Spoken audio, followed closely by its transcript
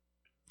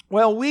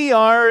Well, we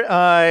are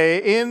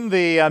in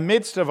the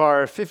midst of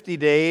our 50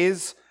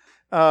 days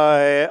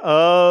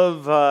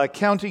of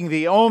counting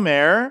the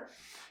Omer.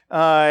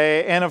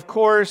 And of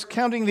course,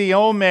 counting the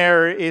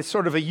Omer is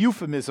sort of a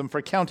euphemism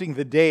for counting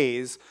the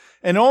days.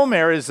 An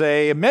Omer is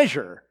a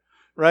measure,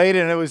 right?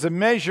 And it was a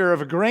measure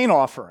of a grain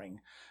offering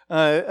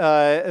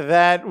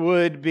that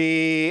would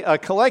be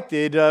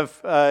collected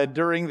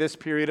during this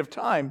period of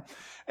time.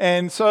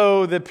 And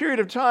so the period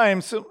of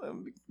time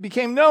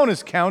became known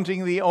as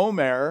counting the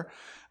Omer,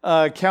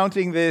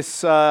 counting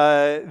this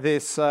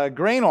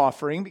grain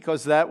offering,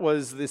 because that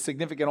was the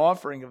significant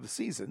offering of the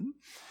season.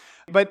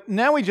 But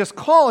now we just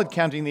call it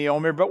counting the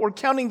Omer, but we're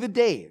counting the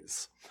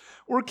days.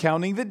 We're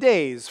counting the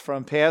days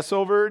from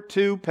Passover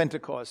to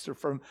Pentecost, or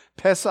from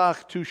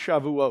Pesach to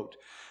Shavuot.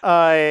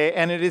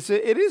 And it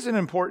is an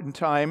important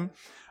time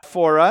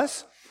for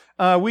us.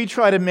 We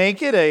try to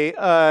make it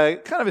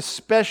a kind of a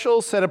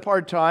special,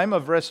 set-apart time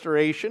of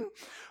restoration.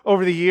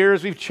 Over the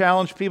years, we've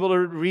challenged people to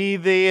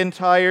read the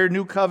entire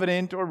New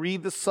Covenant, or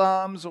read the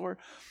Psalms, or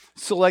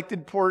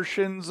selected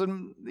portions,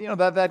 and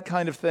that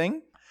kind of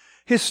thing.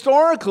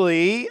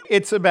 Historically,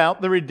 it's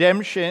about the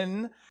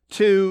redemption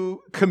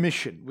to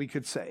commission, we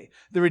could say.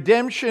 The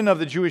redemption of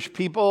the Jewish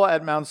people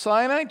at Mount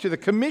Sinai to the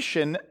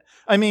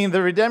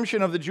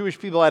redemption of the Jewish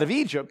people out of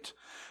Egypt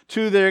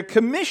to their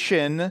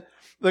commission,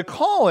 the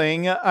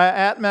calling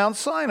at Mount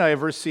Sinai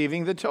of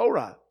receiving the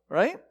Torah,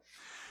 right?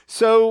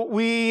 So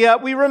we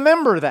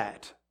remember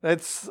that.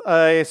 That's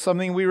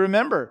something we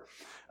remember.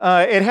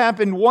 It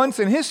happened once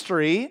in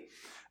history.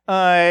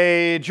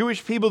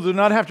 Jewish people do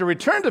not have to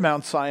return to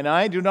Mount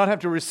Sinai, do not have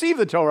to receive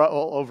the Torah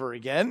all over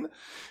again.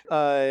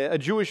 A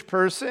Jewish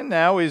person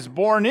now is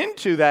born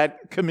into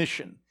that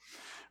commission,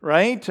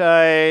 right?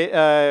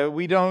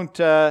 We don't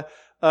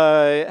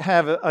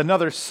have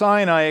another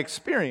Sinai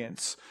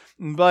experience,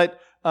 but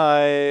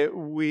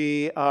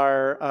we're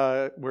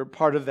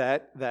part of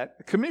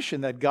that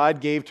commission that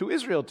God gave to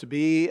Israel to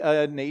be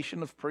a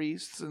nation of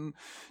priests and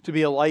to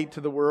be a light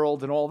to the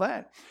world and all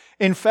that.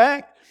 In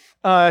fact,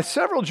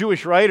 several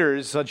Jewish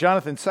writers,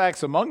 Jonathan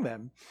Sacks among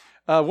them,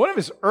 one of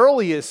his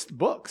earliest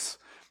books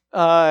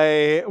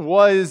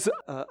was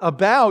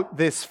about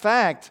this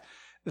fact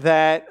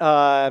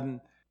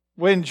that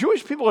when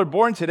Jewish people are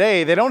born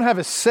today, they don't have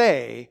a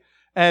say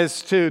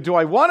as to, do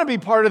I want to be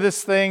part of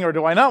this thing or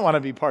do I not want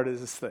to be part of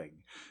this thing?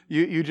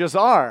 You just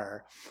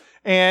are.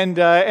 And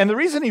the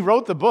reason he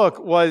wrote the book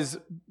was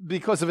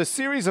because of a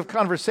series of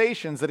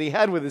conversations that he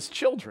had with his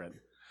children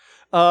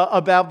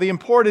about the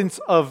importance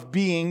of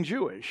being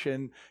Jewish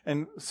and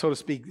so to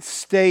speak,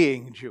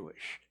 staying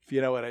Jewish, if you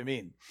know what I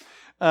mean.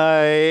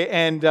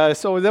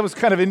 So that was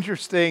kind of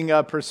interesting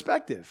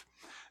perspective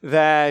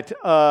that,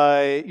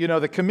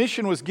 the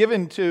commission was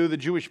given to the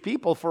Jewish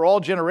people for all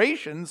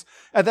generations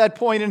at that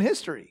point in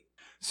history.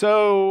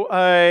 So,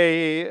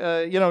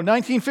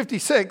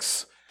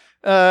 1956,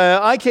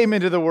 I came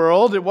into the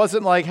world. It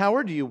wasn't like,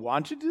 Howard, do you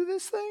want to do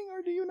this thing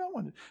or do you not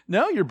want to?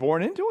 No, you're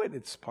born into it.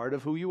 It's part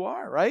of who you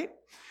are, right?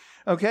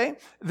 Okay.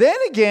 Then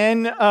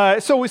again,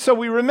 so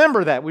we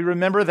remember that. We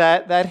remember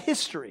that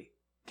history.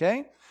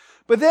 Okay.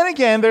 But then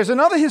again, there's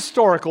another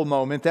historical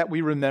moment that we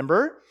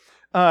remember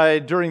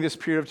during this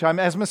period of time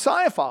as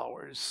Messiah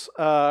followers,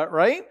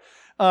 right?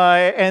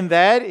 And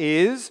that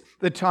is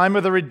the time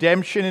of the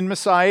redemption in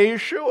Messiah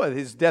Yeshua,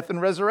 his death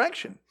and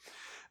resurrection,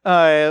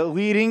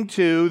 leading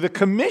to the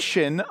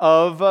commission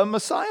of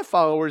Messiah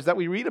followers that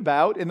we read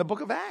about in the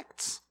book of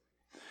Acts,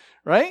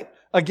 right?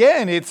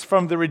 Again, it's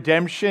from the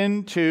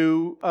redemption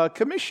to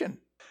commission.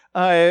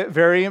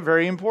 Very,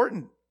 very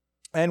important.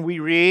 And we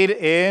read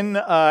in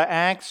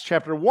Acts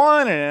chapter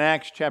 1 and in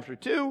Acts chapter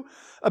 2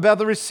 about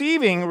the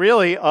receiving,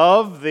 really,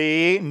 of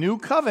the new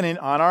covenant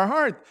on our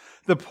heart,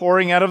 the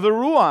pouring out of the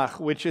Ruach,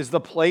 which is the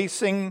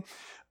placing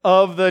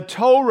of the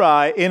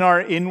Torah in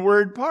our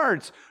inward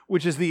parts,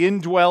 which is the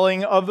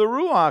indwelling of the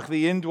Ruach,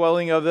 the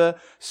indwelling of the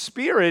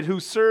Spirit, who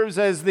serves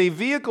as the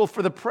vehicle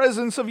for the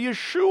presence of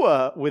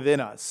Yeshua within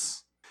us.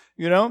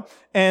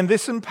 And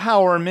this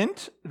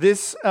empowerment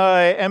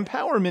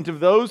of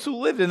those who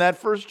lived in that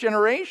first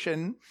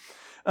generation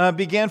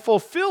began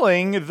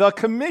fulfilling the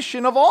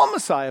commission of all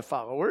Messiah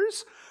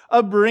followers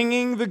of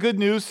bringing the good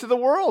news to the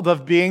world,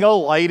 of being a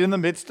light in the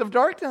midst of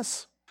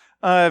darkness.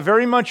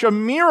 Very much a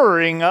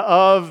mirroring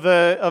of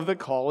the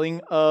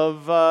calling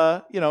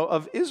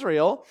of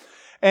Israel.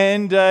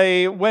 And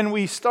when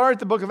we start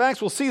the book of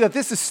Acts, we'll see that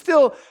this is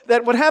still,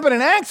 that what happened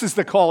in Acts is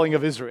the calling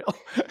of Israel.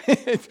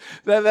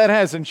 that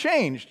hasn't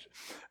changed.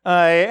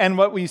 And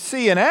what we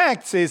see in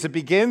Acts is it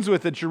begins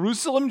with the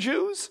Jerusalem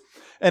Jews,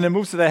 and it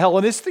moves to the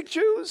Hellenistic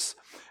Jews,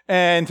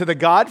 and to the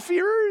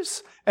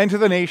God-fearers, and to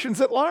the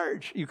nations at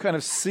large. You kind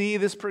of see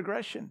this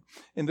progression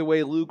in the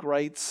way Luke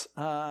writes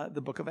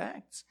the book of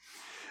Acts.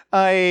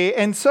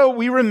 And so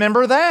we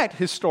remember that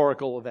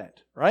historical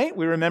event, right?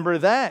 We remember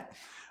that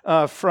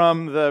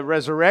from the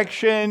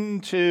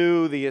resurrection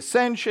to the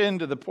ascension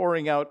to the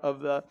pouring out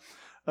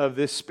of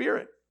this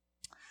Spirit.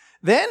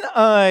 Then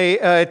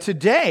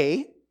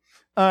today,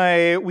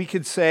 we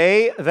could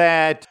say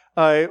that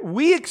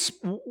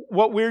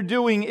what we're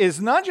doing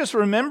is not just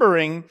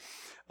remembering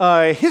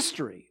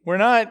history. We're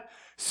not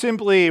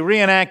simply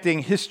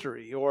reenacting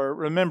history or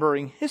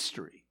remembering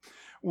history.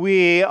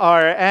 We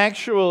are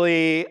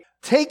actually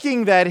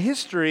taking that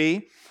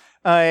history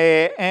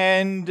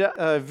and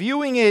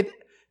viewing it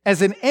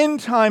as an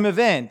end-time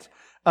event,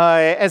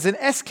 as an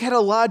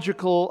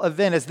eschatological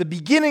event, as the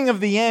beginning of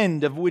the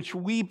end of which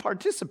we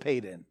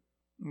participate in.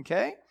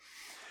 Okay?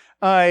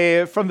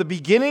 From the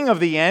beginning of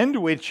the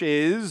end, which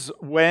is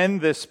when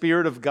the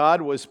Spirit of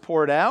God was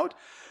poured out,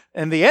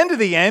 and the end of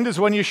the end is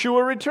when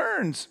Yeshua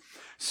returns.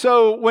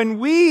 So when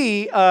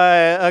we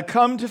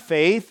come to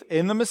faith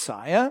in the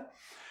Messiah,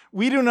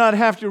 we do not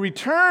have to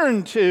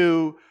return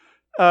to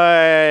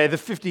the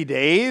 50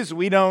 days.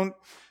 We don't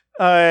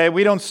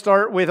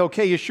start with,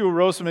 okay, Yeshua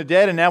rose from the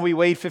dead, and now we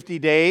wait 50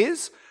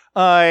 days.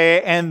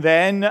 And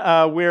then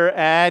we're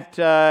at,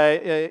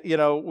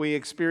 we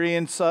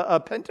experience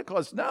a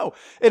Pentecost. No,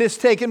 it has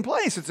taken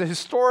place. It's a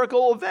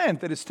historical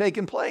event that has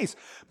taken place.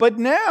 But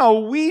now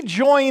we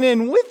join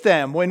in with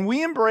them. When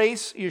we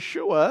embrace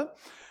Yeshua,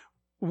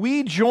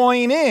 we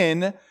join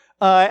in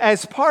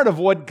as part of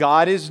what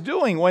God is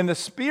doing. When the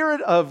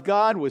Spirit of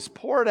God was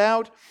poured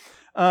out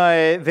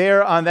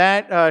there on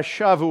that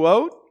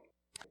Shavuot,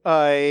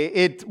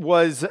 it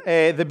was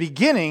the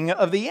beginning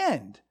of the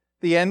end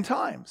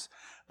times.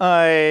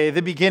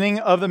 The beginning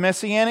of the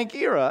Messianic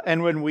era.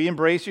 And when we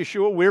embrace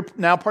Yeshua, we're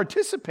now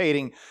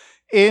participating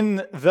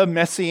in the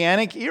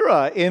Messianic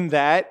era in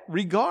that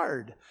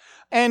regard.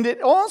 And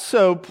it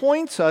also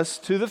points us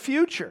to the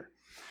future,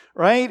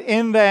 right?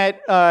 In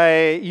that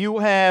you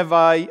have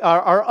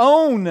our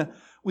own,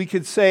 we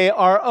could say,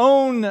 our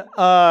own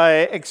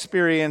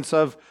experience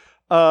of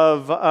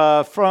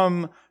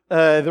from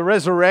the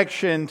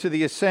resurrection to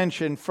the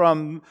ascension,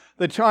 from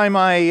the time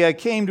I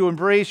came to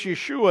embrace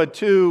Yeshua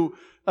to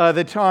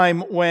the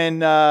time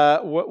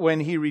when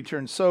he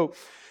returns. So,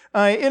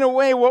 in a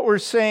way, what we're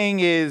saying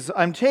is,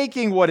 I'm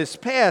taking what is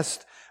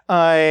past,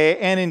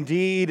 and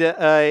indeed,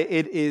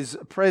 it is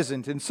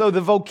present. And so,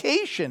 the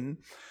vocation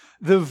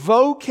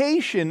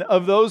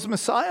of those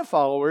Messiah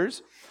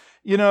followers,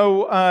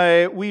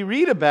 we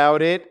read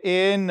about it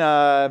in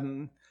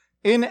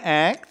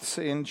Acts,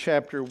 in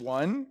chapter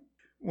 1,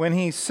 when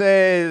he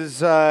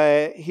says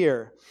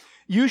here,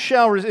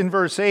 in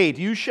verse 8,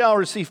 you shall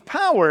receive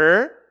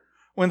power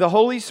when the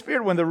Holy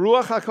Spirit, when the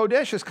Ruach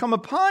HaKodesh has come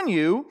upon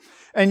you,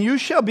 and you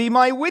shall be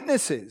my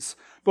witnesses,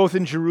 both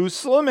in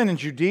Jerusalem and in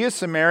Judea,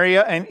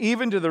 Samaria, and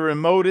even to the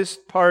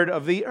remotest part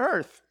of the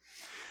earth.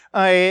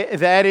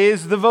 That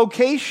is the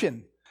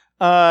vocation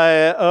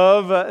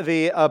of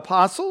the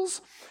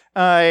apostles,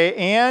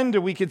 and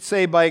we could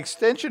say by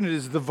extension it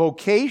is the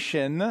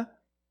vocation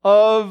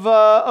of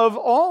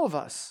all of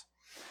us.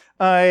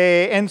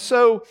 And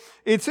so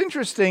it's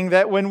interesting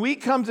that when we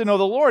come to know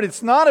the Lord,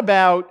 it's not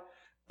about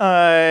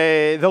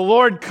the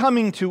Lord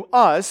coming to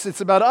us.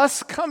 It's about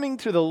us coming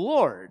to the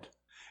Lord.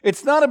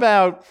 It's not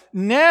about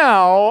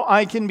now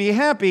I can be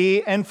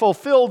happy and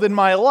fulfilled in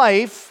my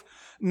life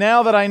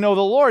now that I know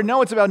the Lord.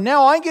 No, it's about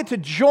now I get to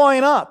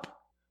join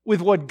up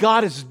with what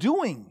God is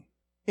doing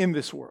in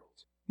this world.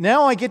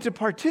 Now I get to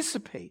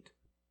participate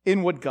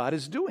in what God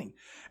is doing.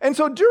 And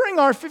so during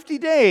our 50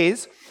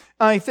 days,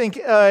 I think,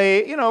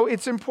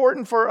 it's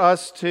important for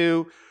us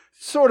to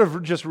sort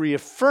of just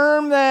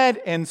reaffirm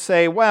that and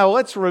say, wow,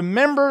 let's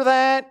remember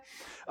that.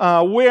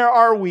 Where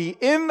are we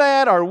in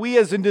that? Are we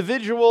as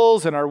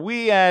individuals and are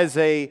we as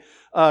a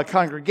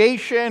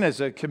congregation, as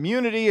a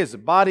community, as a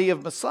body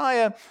of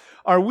Messiah?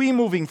 Are we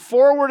moving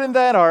forward in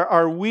that?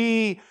 Are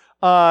we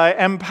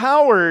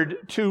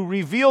empowered to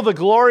reveal the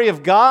glory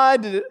of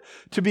God,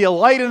 to be a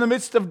light in the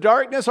midst of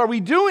darkness? Are we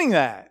doing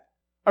that?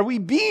 Are we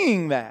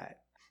being that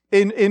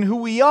in who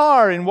we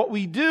are and what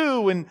we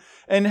do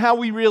and how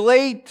we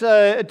relate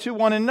to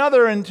one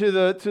another and to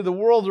the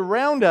world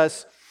around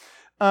us?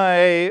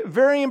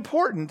 Very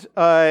important,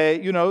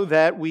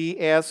 that we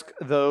ask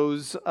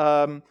those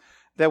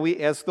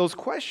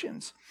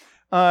questions.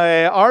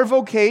 Our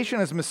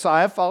vocation as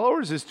Messiah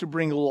followers is to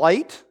bring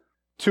light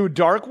to a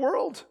dark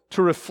world,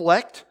 to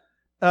reflect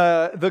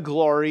the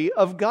glory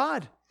of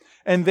God,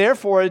 and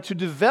therefore to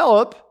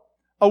develop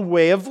a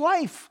way of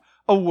life,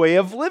 a way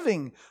of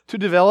living, to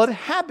develop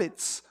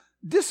habits,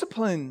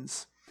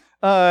 disciplines,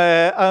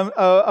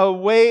 a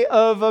way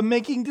of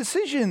making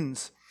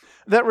decisions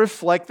that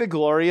reflect the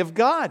glory of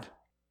God.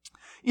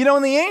 In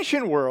the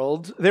ancient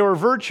world, there were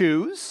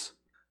virtues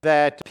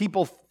that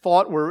people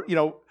thought were,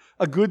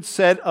 a good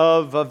set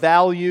of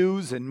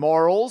values and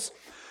morals.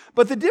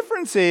 But the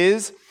difference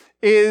is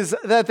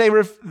that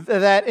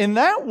that in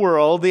that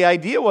world, the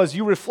idea was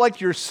you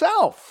reflect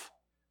yourself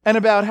and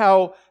about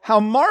how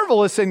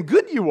marvelous and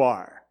good you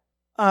are,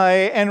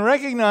 and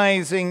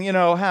recognizing,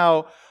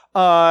 how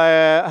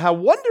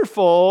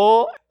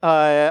wonderful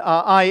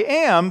I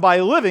am by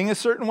living a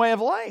certain way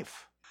of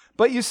life.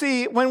 But you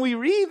see, when we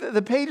read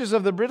the pages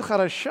of the Brit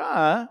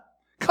Hadashah,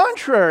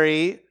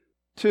 contrary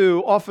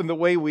to often the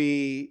way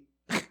we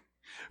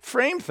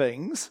frame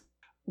things,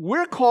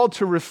 we're called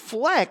to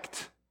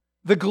reflect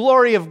the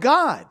glory of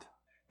God.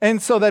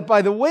 And so that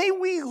by the way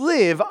we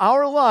live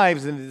our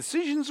lives and the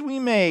decisions we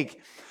make,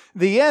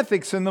 the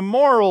ethics and the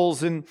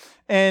morals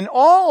and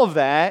all of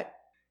that,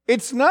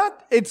 it's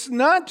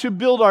not to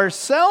build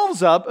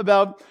ourselves up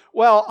about,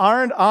 well,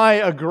 aren't I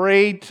a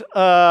great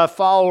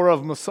follower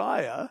of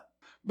Messiah?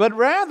 But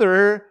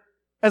rather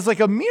as like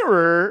a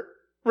mirror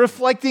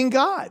reflecting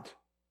God,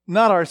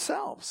 not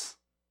ourselves.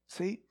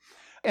 See?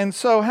 And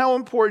so how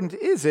important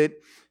is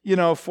it,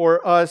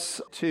 for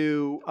us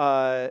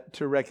to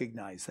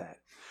recognize that?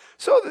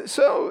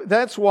 So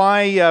that's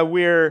why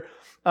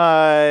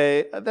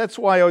that's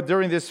why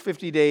during this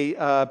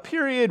 50-day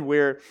period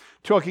we're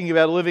talking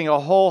about living a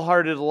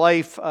wholehearted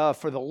life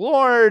for the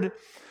Lord.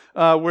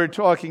 We're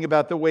talking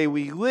about the way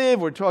we live.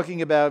 We're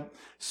talking about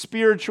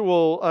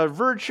spiritual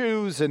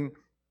virtues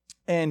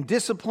and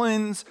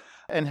disciplines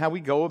and how we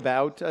go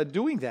about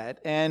doing that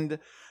and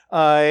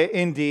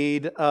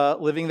indeed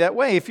living that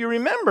way. If you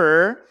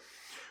remember,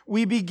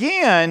 we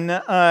began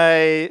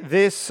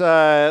this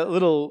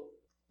little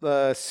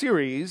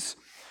series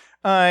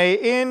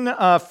in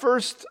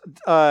 1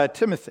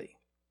 Timothy,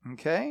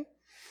 okay?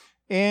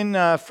 In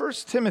 1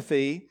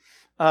 Timothy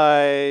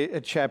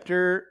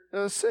chapter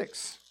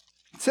 6.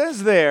 It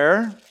says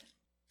there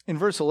in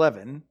verse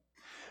 11,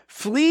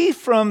 flee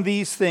from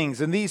these things,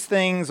 and these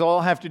things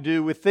all have to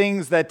do with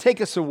things that take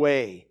us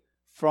away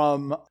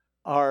from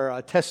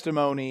our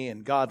testimony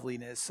and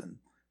godliness and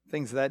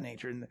things of that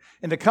nature.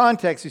 In the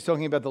context, he's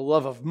talking about the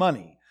love of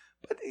money,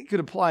 but he could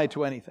apply it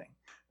to anything.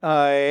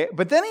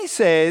 But then he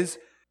says,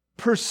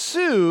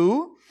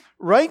 pursue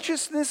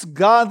righteousness,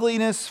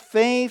 godliness,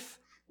 faith,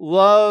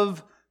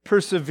 love,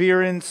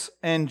 perseverance,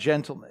 and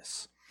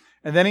gentleness.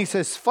 And then he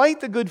says, fight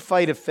the good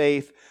fight of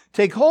faith,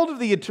 take hold of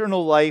the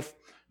eternal life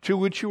to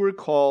which you were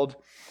called,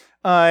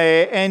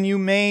 and you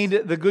made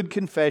the good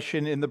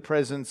confession in the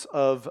presence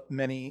of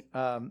many,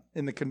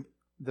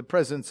 the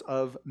presence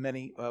of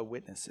many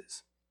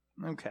witnesses.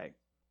 Okay.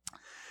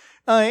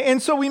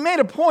 And so we made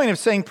a point of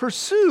saying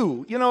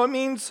pursue. It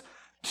means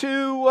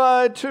to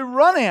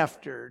run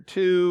after,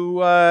 to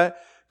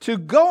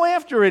go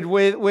after it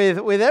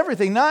with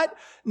everything,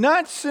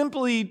 not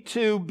simply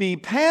to be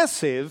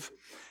passive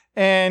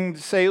and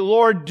say,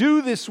 Lord,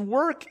 do this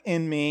work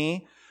in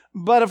me.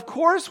 But of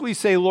course we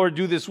say, Lord,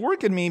 do this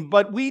work in me,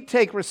 but we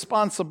take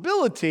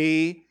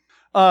responsibility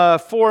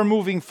for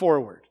moving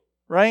forward,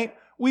 right?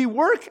 We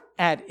work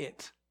at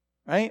it,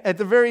 right? At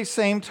the very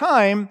same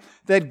time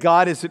that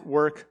God is at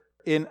work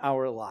in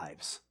our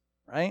lives,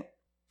 right?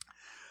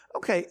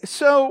 Okay,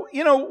 so,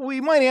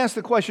 we might ask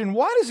the question,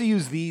 why does he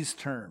use these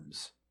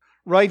terms?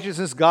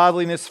 Righteousness,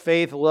 godliness,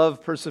 faith,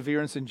 love,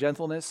 perseverance, and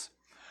gentleness?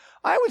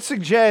 I would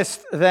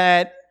suggest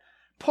that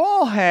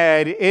Paul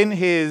had in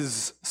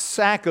his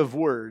sack of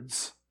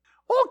words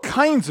all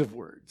kinds of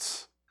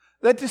words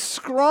that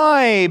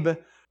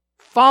describe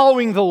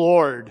following the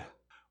Lord,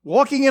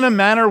 walking in a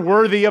manner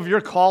worthy of your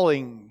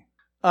calling.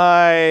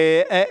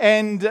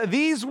 And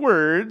these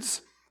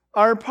words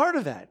are part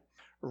of that.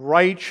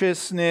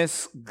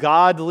 Righteousness,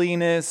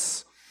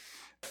 godliness,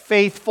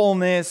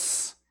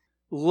 faithfulness,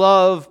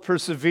 love,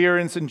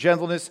 perseverance, and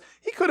gentleness.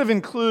 He could have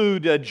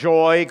included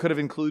joy, he could have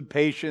included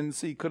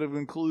patience, he could have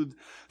included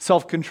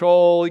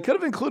self-control, he could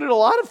have included a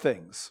lot of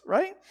things,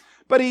 right?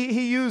 But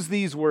he used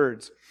these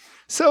words.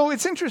 So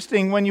it's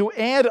interesting, when you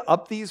add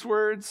up these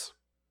words,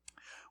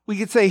 we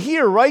could say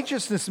here,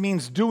 righteousness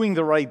means doing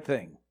the right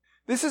thing.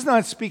 This is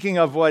not speaking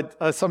of what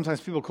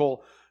sometimes people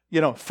call,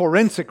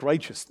 forensic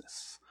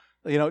righteousness.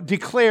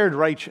 Declared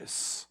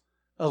righteous,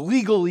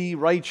 legally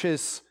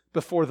righteous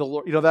before the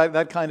Lord,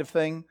 that kind of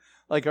thing,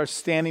 like our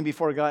standing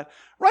before God.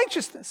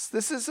 Righteousness,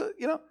 this is,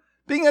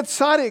 being a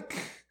tzaddik,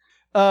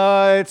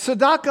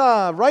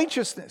 tzedakah,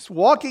 righteousness,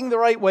 walking the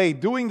right way,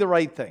 doing the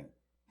right thing,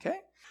 okay?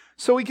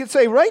 So we could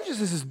say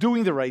righteousness is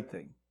doing the right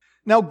thing.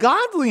 Now,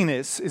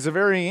 godliness is a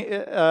very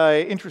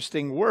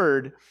interesting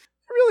word. It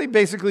really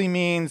basically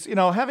means,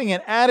 having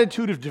an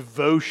attitude of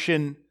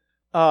devotion,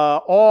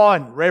 awe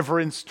and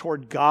reverence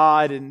toward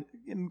God, and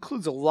it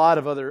includes a lot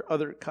of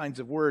other kinds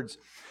of words.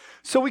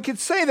 So we could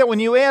say that when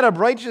you add up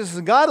righteousness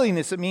and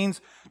godliness, it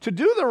means to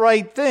do the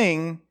right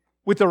thing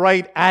with the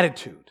right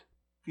attitude.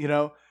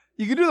 You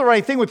can do the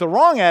right thing with the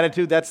wrong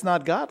attitude, that's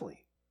not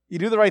godly. You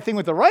do the right thing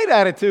with the right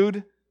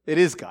attitude, it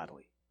is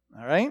godly.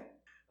 All right?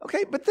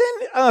 Okay, but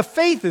then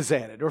faith is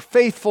added, or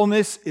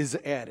faithfulness is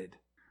added.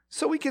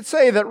 So we could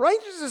say that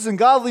righteousness and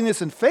godliness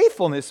and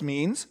faithfulness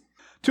means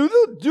to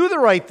do the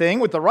right thing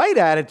with the right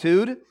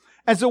attitude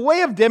as a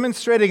way of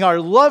demonstrating our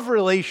love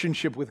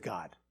relationship with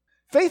God.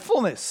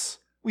 Faithfulness.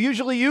 We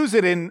usually use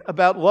it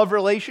about love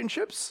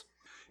relationships.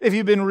 If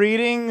you've been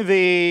reading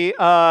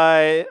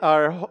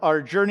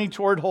our Journey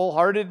Toward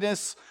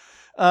Wholeheartedness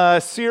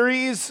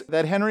series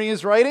that Henry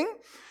is writing,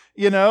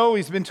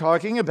 he's been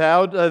talking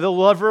about the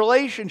love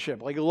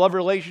relationship, like a love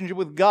relationship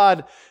with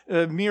God,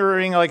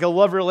 mirroring like a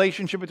love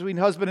relationship between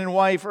husband and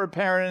wife or a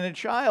parent and a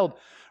child,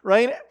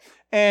 right?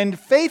 And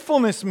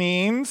faithfulness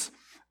means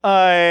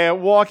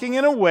walking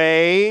in a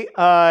way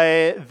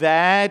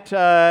that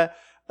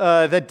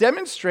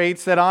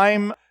demonstrates that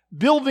I'm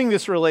building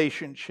this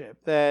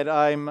relationship, that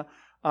I'm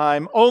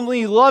I'm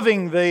only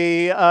loving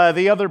the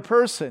other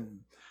person,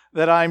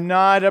 that I'm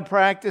not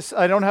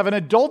I don't have an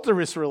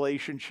adulterous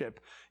relationship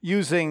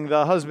using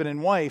the husband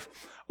and wife,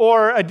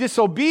 or a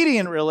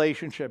disobedient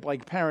relationship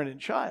like parent and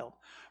child,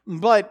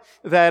 but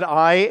that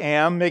I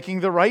am making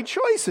the right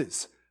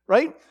choices,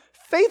 right?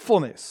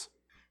 Faithfulness.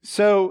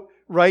 So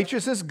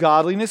righteousness,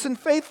 godliness, and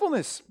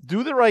faithfulness.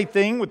 Do the right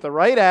thing with the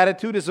right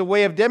attitude as a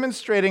way of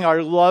demonstrating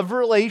our love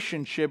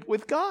relationship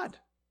with God.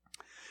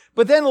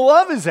 But then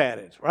love is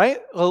added, right?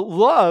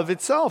 Love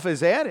itself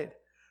is added.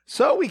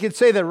 So we could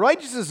say that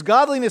righteousness,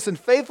 godliness, and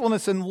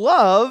faithfulness and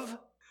love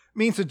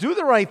means to do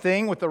the right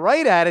thing with the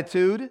right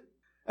attitude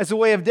as a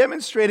way of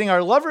demonstrating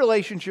our love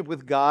relationship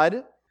with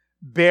God,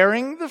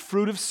 bearing the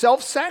fruit of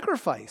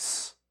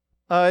self-sacrifice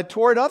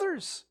toward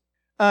others.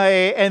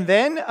 And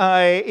then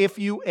if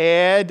you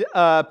add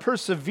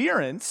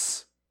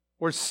perseverance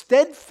or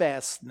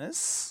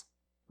steadfastness,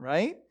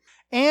 right,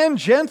 and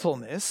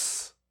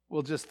gentleness,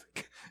 we'll just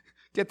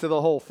get to the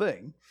whole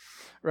thing,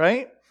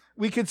 right?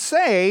 We could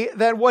say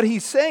that what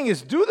he's saying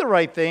is do the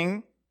right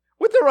thing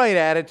with the right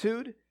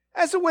attitude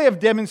as a way of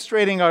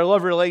demonstrating our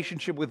love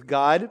relationship with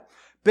God,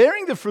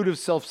 bearing the fruit of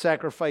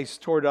self-sacrifice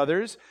toward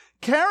others,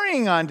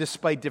 carrying on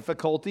despite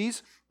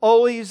difficulties,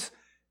 always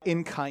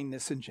in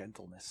kindness and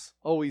gentleness.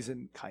 Always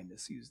in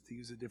kindness, to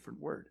use a different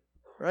word,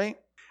 right?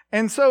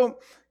 And so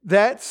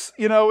that's,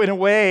 in a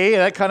way,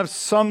 that kind of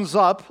sums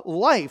up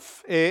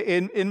life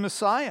in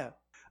Messiah.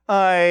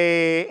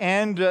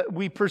 And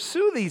we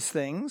pursue these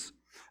things,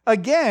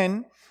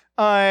 again,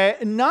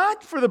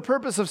 not for the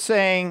purpose of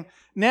saying,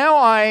 now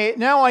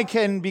I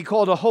can be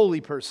called a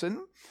holy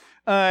person,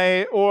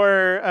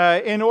 or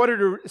in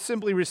order to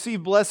simply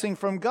receive blessing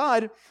from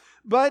God,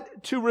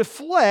 but to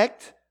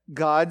reflect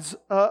God's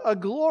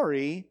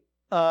glory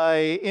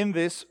in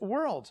this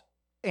world.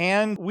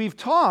 And we've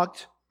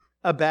talked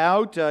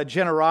about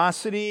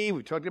generosity,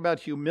 we've talked about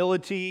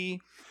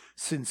humility,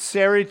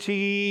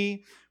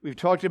 sincerity, we've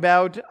talked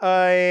about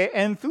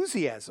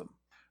enthusiasm,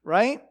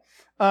 right?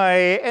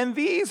 And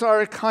these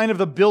are kind of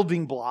the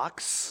building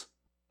blocks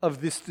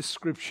of this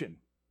description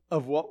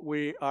of what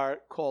we are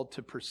called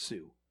to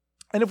pursue.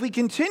 And if we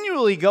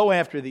continually go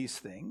after these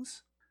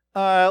things,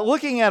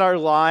 looking at our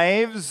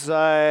lives,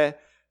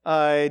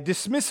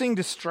 dismissing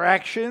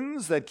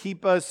distractions that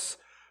keep us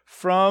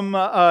from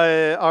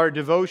our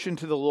devotion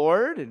to the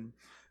Lord, and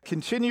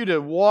continue to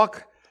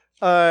walk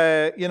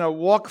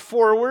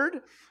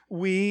forward,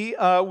 we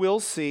will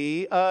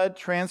see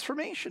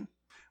transformation.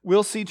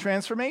 We'll see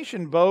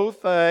transformation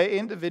both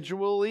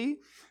individually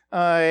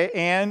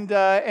and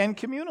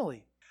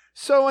communally.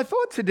 So I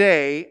thought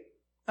today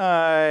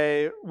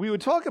we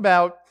would talk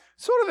about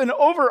sort of an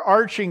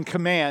overarching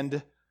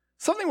command,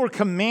 something we're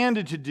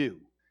commanded to do.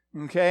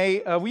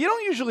 Okay, we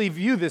don't usually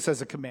view this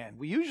as a command.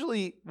 We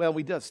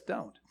just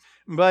don't.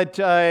 But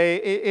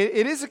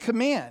it is a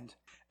command.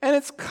 And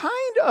it's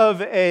kind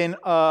of an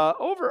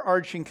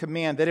overarching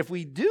command that if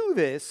we do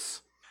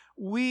this,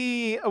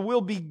 we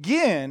will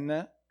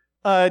begin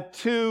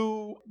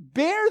to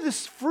bear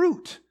this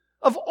fruit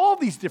of all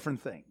these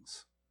different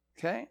things.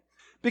 Okay?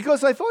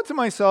 Because I thought to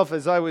myself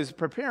as I was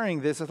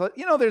preparing this, I thought,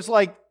 there's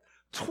like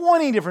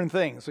 20 different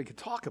things we could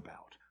talk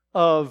about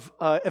of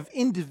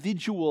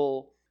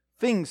individual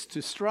things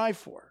to strive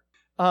for.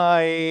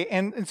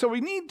 And so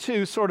we need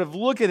to sort of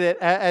look at it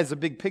as a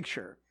big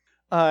picture.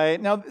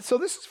 So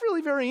this is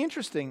really very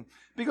interesting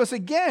because,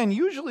 again,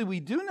 usually we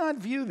do not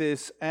view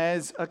this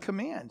as a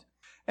command.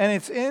 And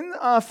it's in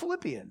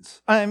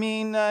Ephesians,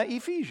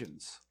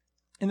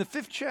 in the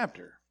 5th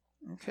chapter.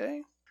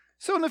 Okay?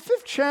 So in the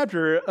 5th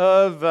chapter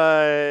of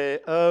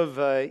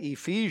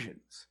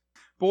Ephesians,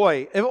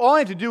 boy, if all I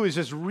have to do is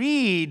just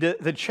read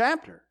the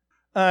chapter.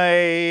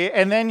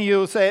 And then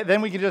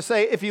we can just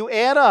say, if you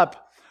add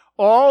up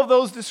all of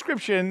those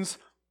descriptions,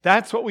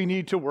 that's what we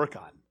need to work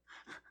on.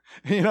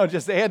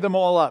 Just add them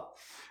all up.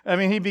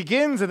 He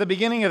begins at the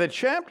beginning of the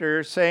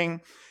chapter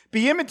saying,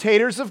 be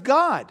imitators of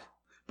God.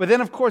 But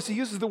then, of course, he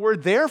uses the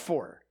word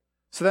therefore.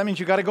 So that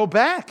means you got to go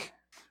back,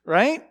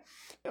 right?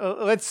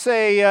 Let's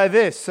say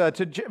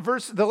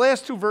the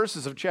last two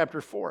verses of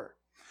chapter 4.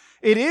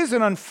 It is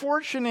an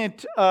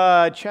unfortunate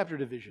chapter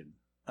division.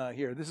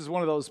 Here. This is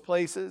one of those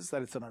places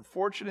that it's an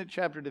unfortunate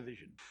chapter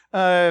division.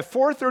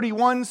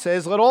 4:31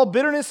 says, let all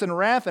bitterness and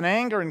wrath and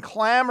anger and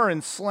clamor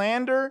and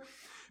slander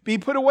be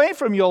put away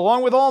from you,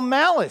 along with all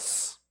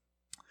malice.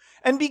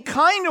 And be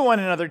kind to one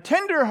another,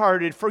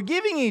 tender-hearted,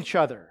 forgiving each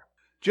other,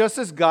 just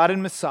as God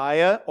in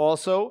Messiah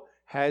also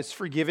has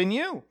forgiven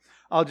you.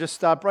 I'll just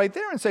stop right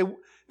there and say,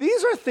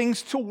 these are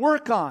things to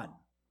work on.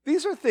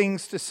 These are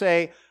things to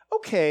say,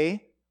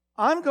 okay,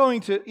 I'm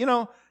going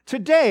to,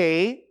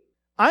 today,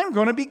 I'm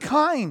going to be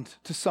kind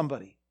to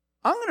somebody.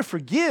 I'm going to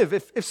forgive.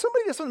 If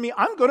somebody does something to me,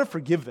 I'm going to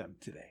forgive them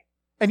today.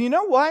 And you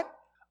know what?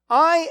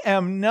 I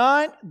am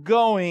not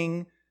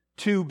going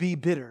to be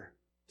bitter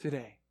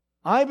today.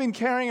 I've been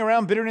carrying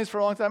around bitterness for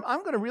a long time. I'm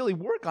going to really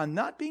work on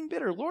not being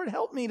bitter. Lord,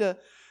 help me to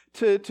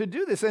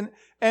do this.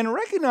 And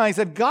recognize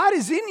that God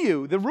is in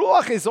you. The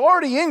Ruach is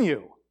already in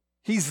you.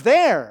 He's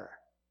there.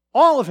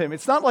 All of him.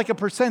 It's not like a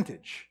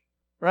percentage,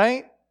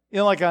 right?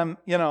 Like I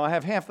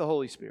have half the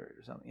Holy Spirit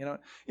or something. You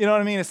know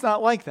what I mean? It's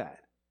not like that.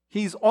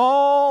 He's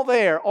all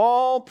there,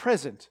 all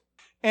present.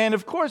 And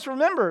of course,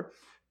 remember,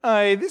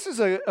 this is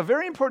a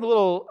very important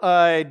little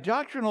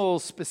doctrinal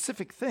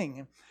specific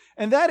thing.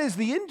 And that is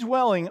the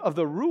indwelling of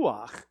the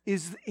Ruach.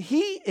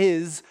 He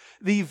is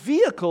the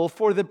vehicle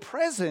for the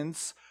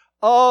presence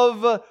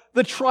of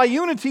the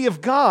triunity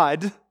of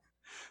God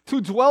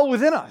to dwell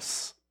within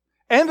us.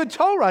 And the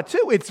Torah,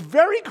 too. It's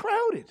very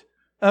crowded.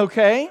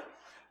 Okay?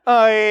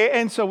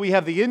 And so we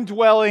have the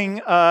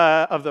indwelling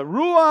of the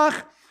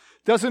Ruach.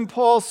 Doesn't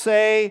Paul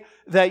say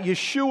that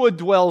Yeshua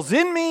dwells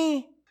in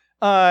me?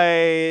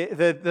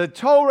 The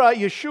Torah,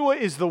 Yeshua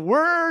is the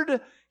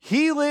Word.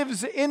 He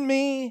lives in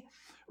me,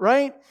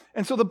 right?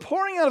 And so the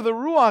pouring out of the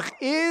Ruach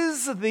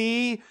is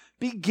the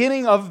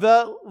beginning of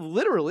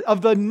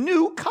the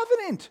new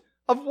covenant,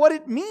 of what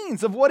it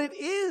means, of what it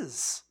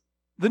is,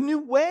 the new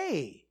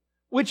way,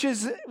 which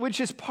is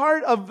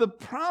part of the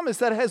promise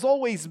that has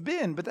always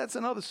been. But that's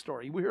another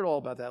story. We heard all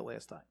about that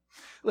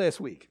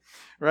last week,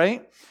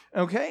 right?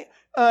 Okay,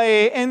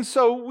 and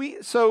so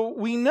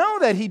we know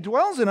that He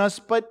dwells in us,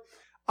 but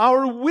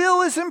our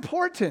will is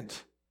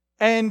important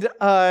and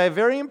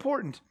very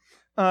important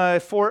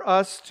for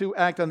us to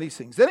act on these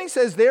things. Then he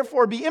says,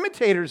 therefore, be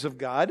imitators of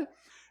God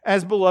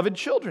as beloved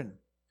children.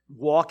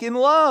 Walk in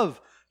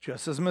love,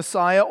 just as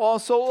Messiah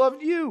also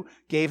loved you,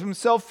 gave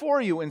himself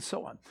for you, and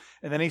so on.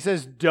 And then he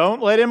says,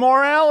 don't let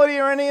immorality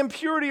or any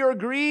impurity or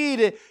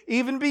greed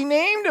even be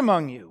named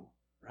among you,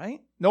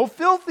 right? No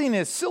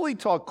filthiness, silly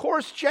talk,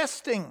 coarse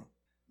jesting,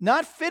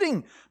 not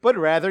fitting, but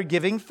rather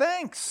giving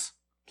thanks.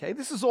 Okay,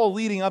 this is all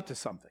leading up to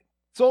something.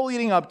 It's all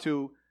leading up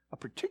to a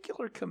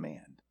particular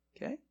command,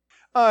 okay?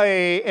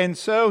 And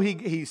so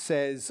he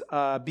says,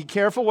 be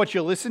careful what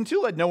you listen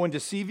to. Let no one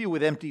deceive you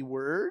with empty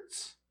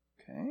words,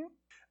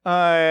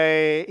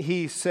 okay?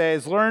 He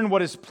says, learn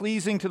what is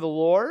pleasing to the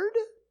Lord.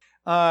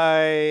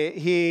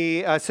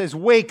 He says,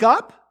 wake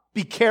up.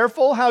 Be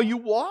careful how you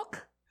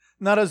walk.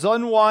 Not as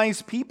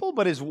unwise people,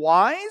 but as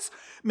wise,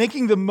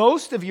 making the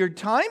most of your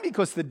time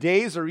because the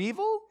days are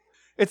evil.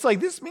 It's like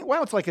this,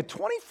 wow, it's like a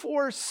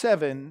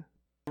 24/7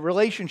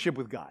 relationship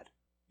with God,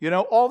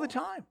 all the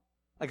time.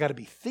 I got to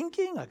be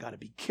thinking, I got to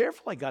be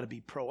careful, I got to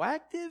be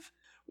proactive.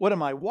 What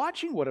am I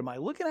watching? What am I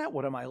looking at?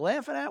 What am I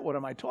laughing at? What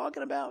am I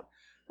talking about?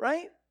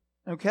 Right?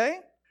 Okay?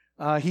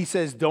 He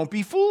says, don't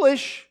be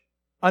foolish.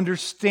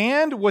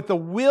 Understand what the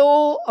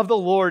will of the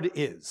Lord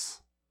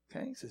is.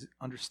 Okay? He says,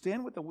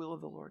 understand what the will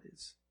of the Lord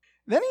is.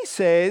 Then he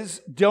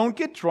says, don't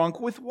get drunk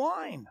with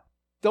wine.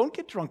 Don't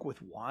get drunk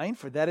with wine,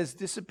 for that is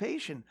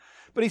dissipation.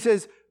 But he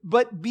says,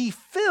 but be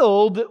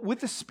filled with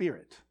the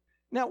Spirit.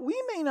 Now, we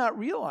may not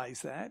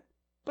realize that,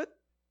 but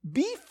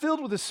be filled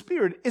with the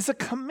Spirit is a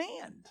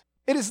command.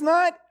 It is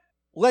not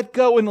let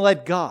go and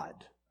let God.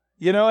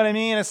 You know what I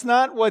mean? It's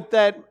not what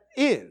that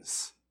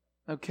is,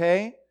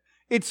 okay?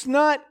 It's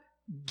not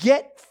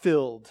get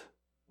filled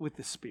with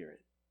the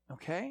Spirit,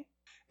 okay?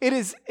 It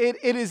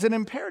is an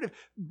imperative.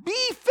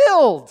 Be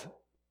filled.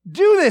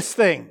 Do this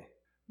thing.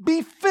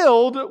 Be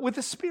filled with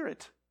the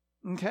Spirit.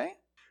 Okay?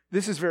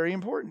 This is very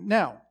important.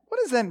 Now, what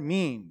does that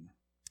mean?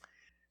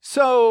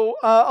 So,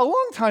 a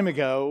long time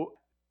ago,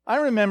 I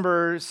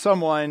remember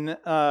someone,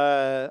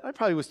 I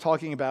probably was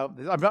talking about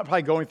this, I'm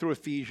probably going through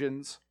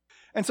Ephesians,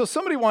 and so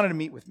somebody wanted to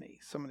meet with me.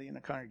 Somebody in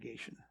the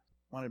congregation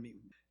wanted to meet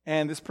with me.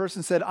 And this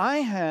person said, I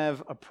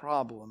have a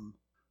problem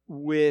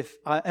with,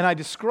 and I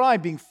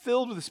described being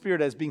filled with the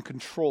Spirit as being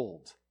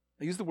controlled.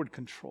 I use the word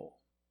control.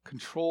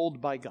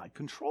 Controlled by God.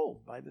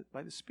 Controlled by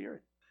the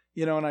Spirit.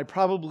 And I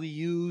probably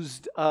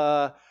used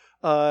the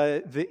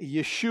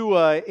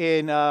Yeshua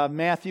in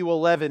Matthew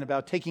 11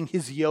 about taking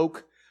his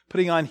yoke,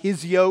 putting on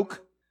his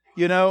yoke.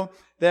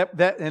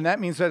 That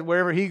means that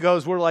wherever he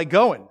goes, we're like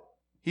going.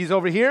 He's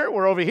over here,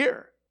 we're over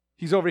here.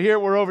 He's over here,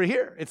 we're over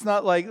here. It's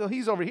not like, oh,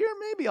 he's over here,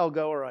 maybe I'll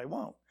go or I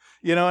won't.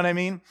 You know what I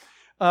mean?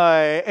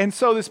 And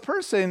so this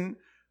person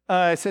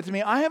said to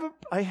me,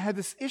 I had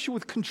this issue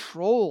with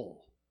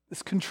control,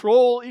 this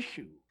control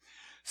issue.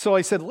 So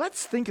I said,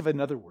 let's think of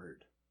another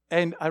word.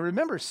 And I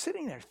remember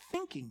sitting there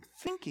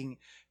thinking,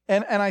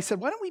 and I said,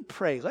 why don't we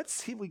pray? Let's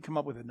see if we can come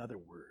up with another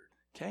word,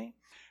 okay?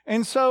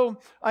 And so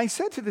I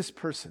said to this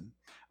person,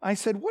 I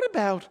said, what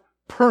about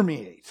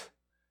permeate?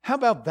 How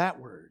about that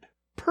word?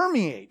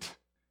 Permeate.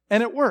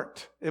 And it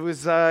worked. It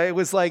was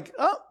like,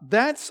 oh,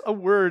 that's a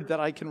word that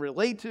I can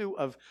relate to,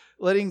 of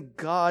letting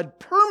God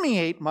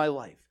permeate my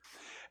life.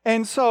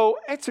 And so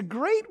it's a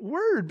great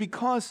word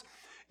because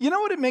you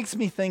know what it makes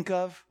me think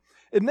of?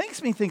 It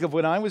makes me think of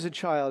when I was a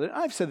child, and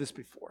I've said this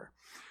before.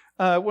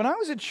 When I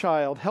was a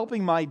child,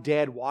 helping my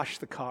dad wash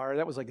the car,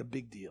 that was like a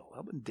big deal.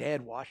 Helping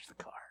dad wash the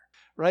car,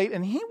 right?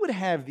 And he would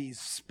have these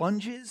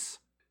sponges,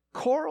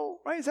 coral,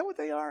 right? Is that what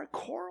they are?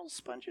 Coral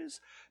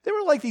sponges? They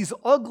were like these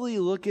ugly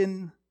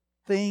looking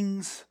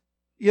things.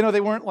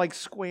 They weren't like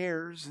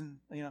squares and,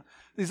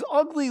 these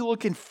ugly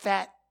looking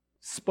fat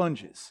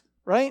sponges,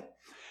 right?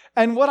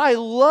 And what I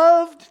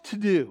loved to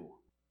do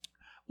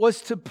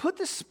was to put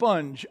the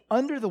sponge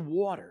under the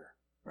water,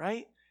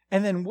 right?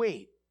 And then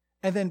wait.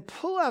 and then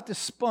pull out the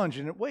sponge,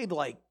 and it weighed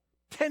like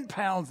 10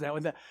 pounds now,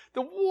 and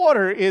the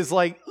water is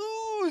like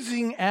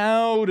oozing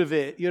out of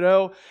it, you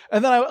know?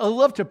 And then I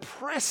love to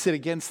press it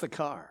against the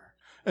car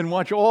and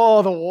watch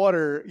all the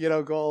water, you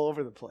know, go all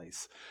over the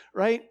place,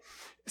 right?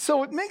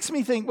 So it makes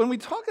me think, when we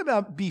talk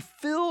about be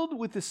filled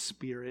with the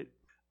Spirit,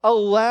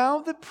 allow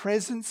the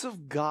presence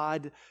of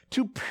God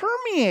to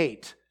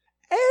permeate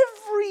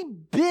every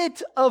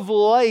bit of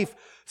life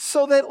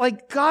so that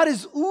like God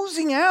is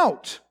oozing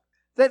out,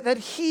 that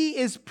he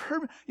is,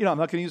 I'm not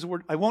going to use the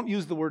word, I won't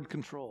use the word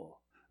control,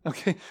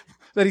 okay?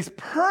 That he's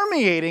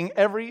permeating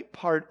every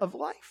part of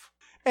life.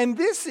 And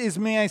this is,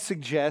 may I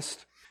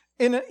suggest,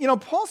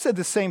 Paul said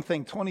the same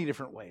thing 20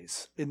 different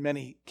ways in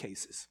many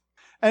cases.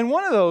 And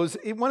one of those,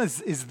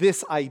 is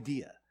this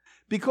idea.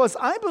 Because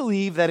I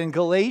believe that in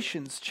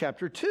Galatians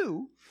chapter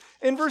 2,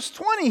 in verse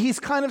 20, he's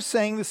kind of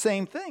saying the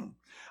same thing.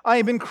 I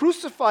have been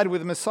crucified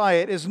with Messiah.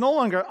 It is no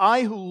longer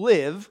I who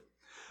live,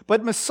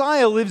 but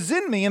Messiah lives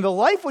in me. And the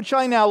life which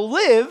I now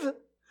live,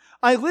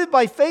 I live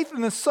by faith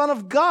in the Son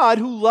of God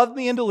who loved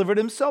me and delivered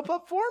himself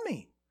up for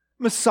me.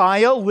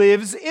 Messiah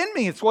lives in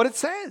me. It's what it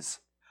says.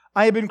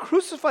 I have been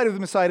crucified with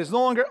Messiah. It is no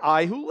longer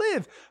I who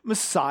live.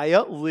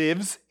 Messiah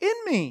lives in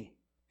me.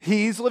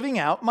 He's living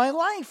out my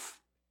life.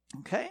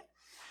 Okay?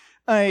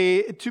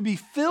 To be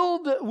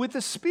filled with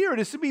the Spirit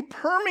is to be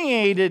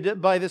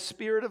permeated by the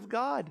Spirit of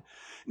God.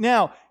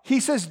 Now, he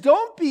says,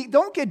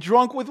 don't get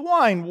drunk with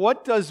wine.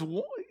 What does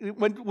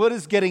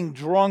getting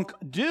drunk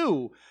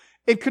do?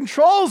 It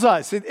controls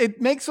us.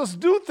 It makes us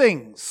do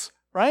things,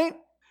 right?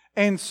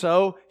 And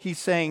so he's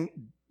saying,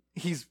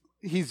 he's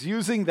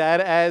using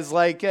that as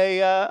like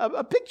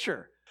a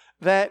picture,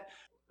 that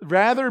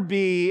rather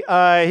be,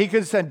 he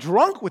could have said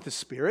drunk with the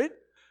Spirit,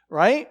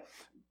 right?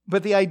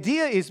 But the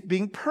idea is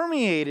being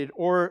permeated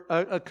or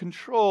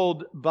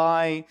controlled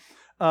by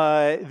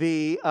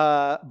the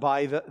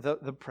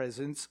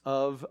presence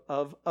of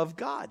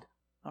God.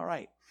 All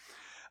right.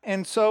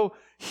 And so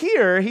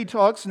here he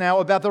talks now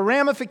about the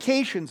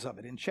ramifications of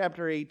it in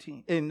chapter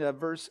 18, in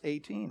verse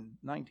 18,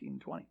 19,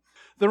 20.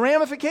 The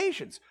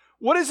ramifications.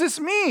 What does this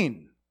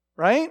mean?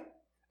 Right?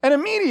 And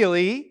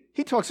immediately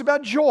he talks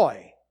about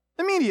joy.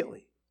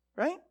 Immediately.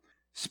 Right?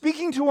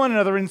 Speaking to one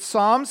another in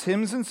psalms,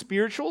 hymns, and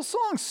spiritual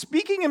songs.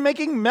 Speaking and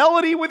making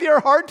melody with your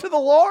heart to the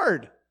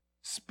Lord.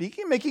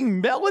 Speaking, making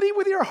melody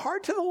with your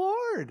heart to the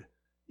Lord.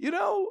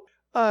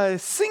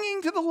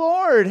 Singing to the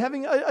Lord,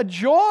 having a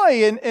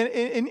joy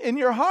in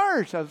your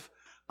heart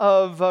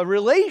of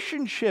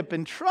relationship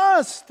and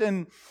trust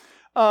and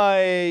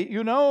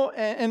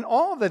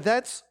all of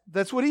that.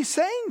 That's what he's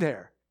saying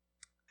there.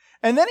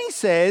 And then he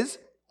says,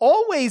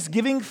 always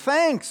giving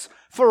thanks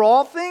for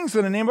all things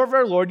in the name of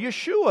our Lord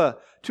Yeshua,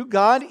 to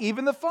God,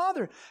 even the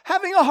Father.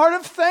 Having a heart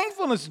of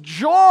thankfulness,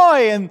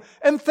 joy,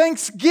 and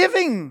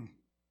thanksgiving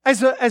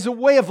as a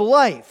way of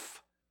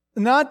life.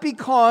 Not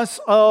because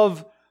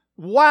of,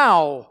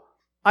 wow,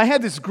 I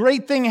had this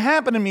great thing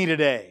happen to me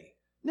today.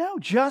 No,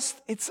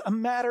 just it's a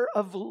matter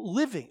of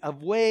living, a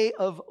way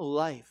of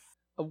life.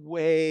 A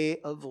way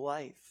of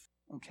life.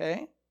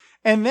 Okay?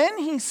 And then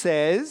he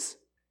says,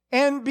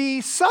 and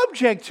be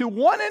subject to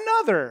one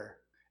another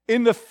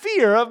in the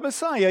fear of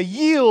Messiah.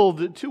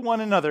 Yield to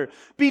one another.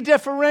 Be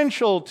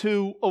deferential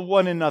to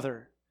one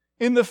another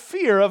in the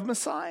fear of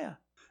Messiah.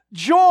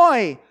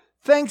 Joy,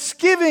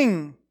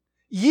 thanksgiving,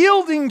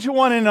 yielding to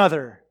one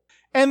another.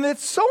 And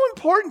it's so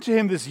important to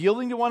him, this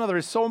yielding to one another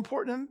is so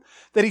important to him,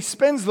 that he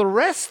spends the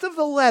rest of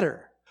the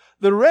letter,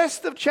 the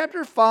rest of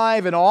chapter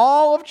 5 and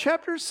all of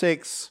chapter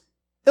 6,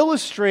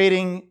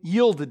 illustrating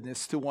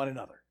yieldedness to one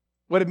another.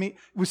 What it means,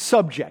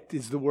 subject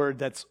is the word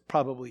that's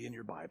probably in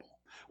your Bible.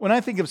 When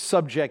I think of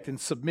subject and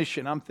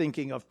submission, I'm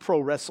thinking of pro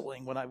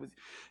wrestling when I was,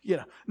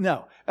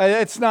 no,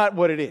 that's not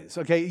what it is,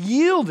 okay?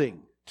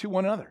 Yielding to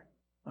one another,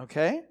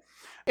 okay?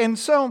 And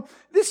so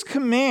this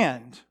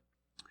command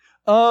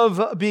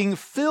of being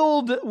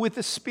filled with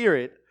the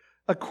Spirit,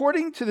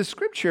 according to the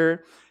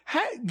Scripture,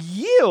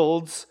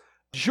 yields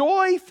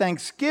joy,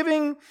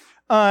 thanksgiving,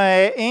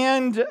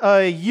 and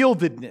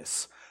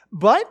yieldedness.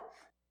 But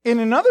in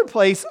another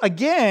place,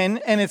 again,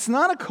 and it's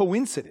not a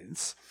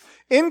coincidence,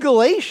 in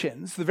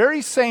Galatians, the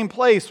very same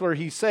place where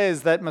he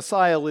says that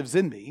Messiah lives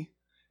in me,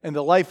 and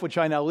the life which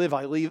I now live,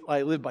 I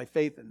live by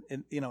faith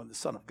in the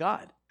Son of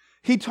God.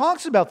 He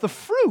talks about the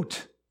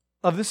fruit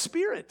of the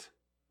Spirit.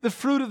 The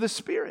fruit of the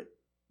Spirit.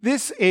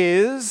 This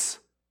is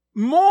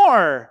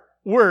more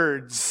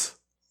words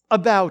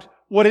about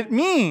what it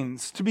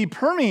means to be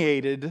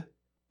permeated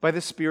by the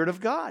Spirit of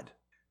God.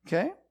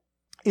 Okay?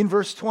 In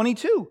verse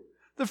 22,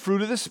 the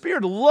fruit of the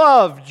Spirit: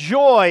 love,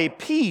 joy,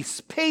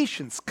 peace,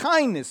 patience,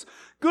 kindness,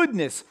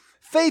 goodness,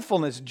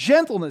 faithfulness,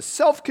 gentleness,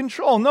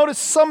 self-control. Notice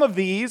some of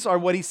these are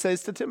what he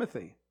says to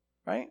Timothy,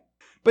 right?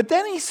 But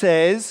then he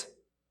says,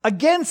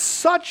 against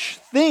such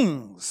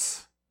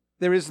things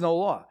there is no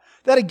law.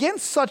 That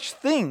against such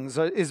things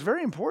is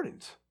very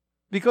important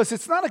because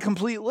it's not a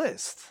complete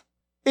list.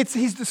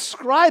 He's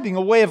describing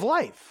a way of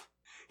life.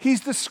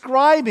 He's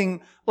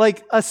describing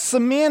like a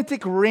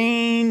semantic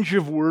range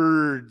of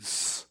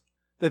words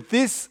that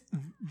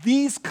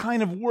these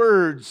kind of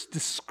words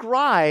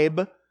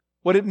describe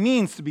what it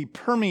means to be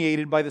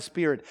permeated by the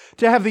Spirit,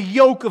 to have the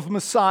yoke of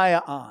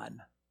Messiah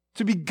on,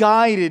 to be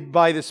guided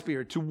by the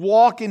Spirit, to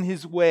walk in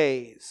His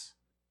ways.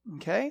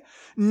 Okay?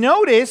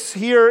 Notice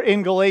here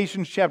in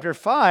Galatians chapter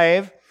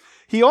 5,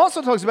 he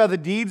also talks about the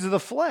deeds of the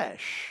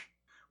flesh,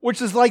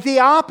 which is like the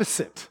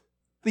opposite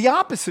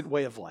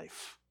way of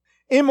life.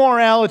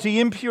 Immorality,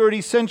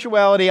 impurity,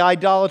 sensuality,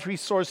 idolatry,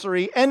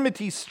 sorcery,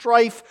 enmity,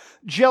 strife,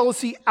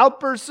 jealousy,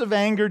 outbursts of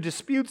anger,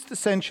 disputes,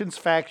 dissensions,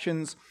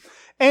 factions,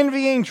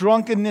 envying,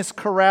 drunkenness,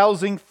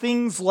 carousing,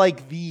 things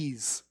like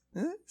these.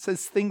 It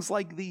says things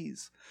like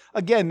these.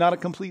 Again, not a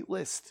complete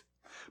list,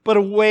 but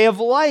a way of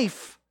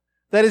life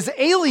that is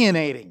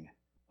alienating,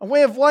 a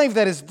way of life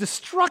that is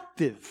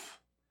destructive,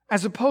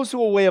 as opposed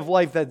to a way of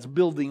life that's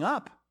building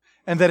up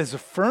and that is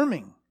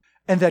affirming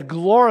and that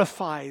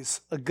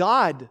glorifies a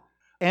God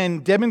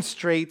and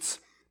demonstrates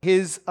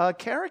His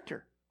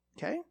character.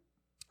 Okay?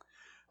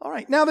 All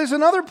right. Now there's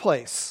another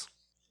place.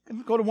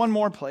 Go to one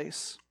more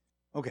place.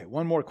 Okay,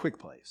 one more quick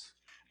place.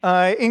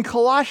 In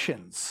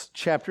Colossians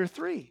chapter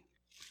 3.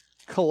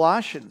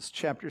 Colossians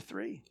chapter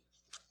 3.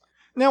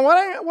 Now,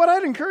 what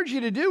I'd encourage you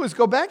to do is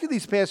go back to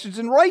these passages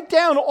and write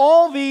down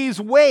all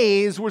these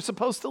ways we're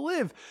supposed to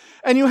live.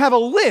 And you have a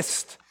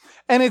list.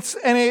 And it's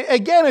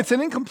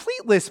an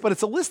incomplete list, but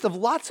it's a list of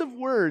lots of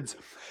words.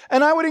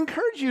 And I would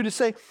encourage you to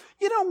say,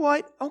 you know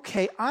what?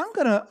 Okay, I'm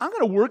gonna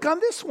work on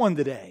this one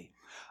today.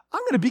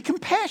 I'm going to be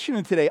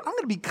compassionate today. I'm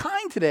going to be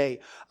kind today.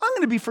 I'm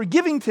going to be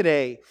forgiving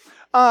today.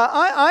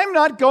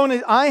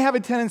 I have a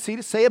tendency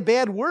to say a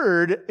bad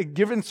word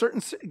given a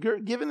certain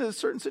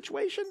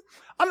situation.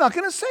 I'm not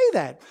going to say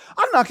that.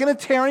 I'm not going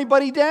to tear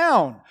anybody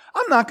down.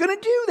 I'm not going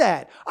to do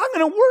that. I'm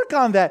going to work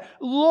on that.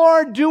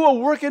 Lord, do a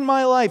work in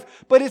my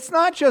life. But it's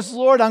not just,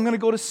 Lord, I'm going to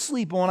go to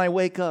sleep, and when I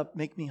wake up,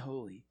 make me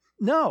holy.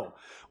 No,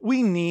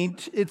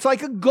 it's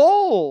like a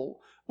goal.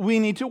 We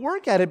need to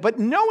work at it. But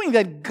knowing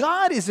that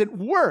God is at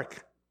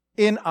work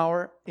in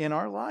our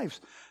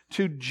lives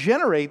to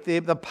generate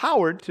the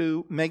power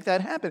to make that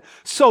happen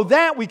so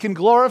that we can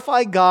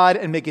glorify God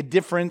and make a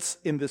difference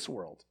in this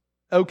world.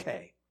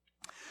 Okay.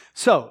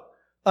 So,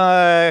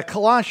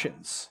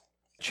 Colossians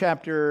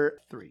chapter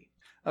 3.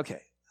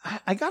 Okay.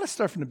 I got to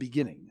start from the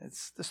beginning.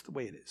 It's just the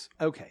way it is.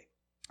 Okay.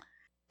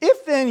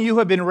 If then you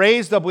have been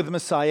raised up with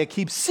Messiah,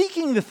 keep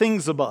seeking the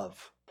things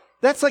above.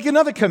 That's like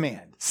another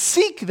command.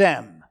 Seek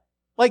them.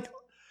 Like,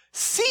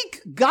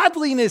 seek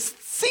godliness,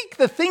 seek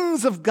the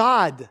things of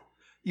God,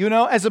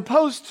 as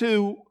opposed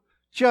to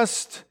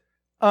just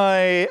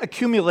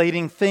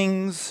accumulating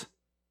things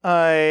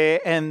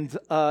and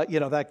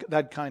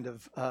that kind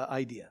of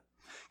idea.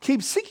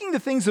 Keep seeking the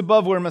things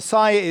above where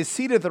Messiah is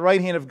seated at the right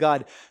hand of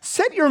God.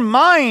 Set your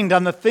mind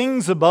on the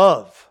things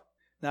above,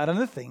 not on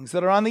the things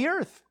that are on the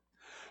earth.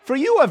 For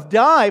you have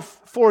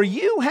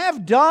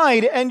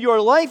died, and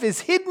your life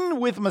is hidden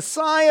with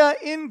Messiah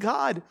in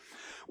God.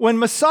 When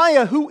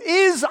Messiah, who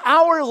is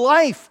our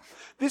life,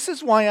 this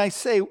is why I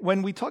say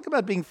when we talk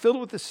about being filled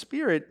with the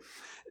Spirit,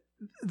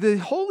 the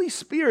Holy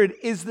Spirit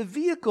is the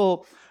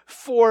vehicle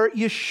for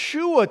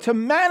Yeshua to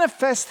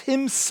manifest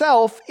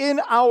Himself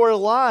in our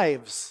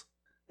lives.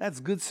 That's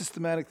good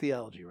systematic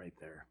theology right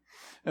there.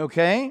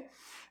 Okay?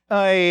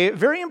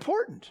 Very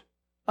important.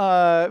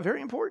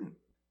 Very important.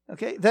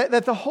 Okay?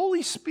 That the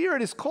Holy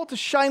Spirit is called to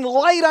shine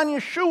light on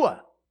Yeshua.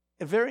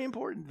 Very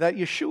important. That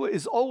Yeshua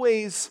is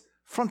always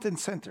front and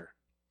center.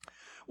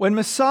 When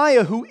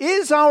Messiah, who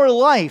is our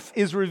life,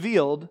 is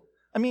revealed,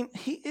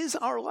 He is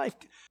our life.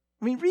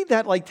 Read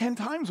that like 10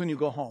 times when you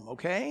go home,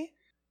 okay?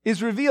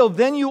 Is revealed,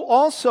 then you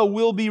also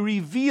will be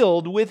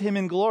revealed with Him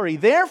in glory.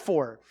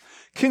 Therefore,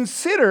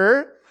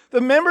 consider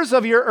the members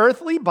of your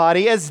earthly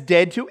body as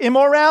dead to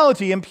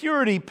immorality,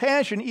 impurity,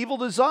 passion, evil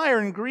desire,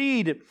 and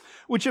greed,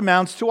 which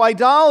amounts to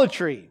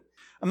idolatry.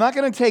 I'm not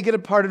going to take it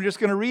apart. I'm just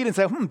going to read and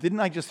say,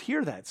 didn't I just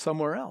hear that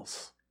somewhere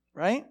else?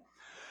 Right?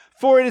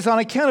 For it is on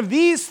account of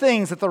these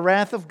things that the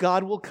wrath of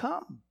God will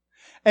come.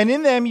 And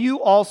in them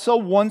you also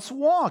once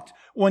walked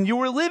when you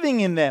were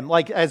living in them,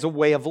 like as a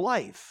way of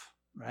life,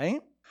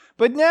 right?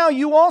 But now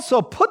you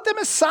also put them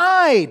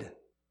aside.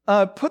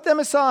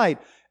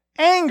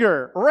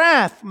 Anger,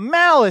 wrath,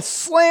 malice,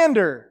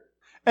 slander,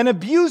 and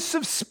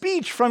abusive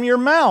speech from your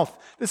mouth.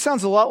 This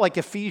sounds a lot like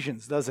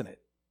Ephesians, doesn't it?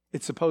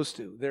 It's supposed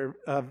to.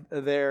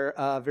 They're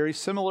very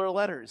similar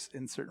letters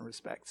in certain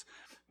respects.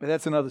 But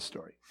that's another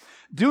story.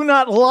 Do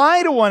not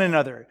lie to one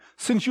another,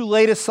 since you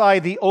laid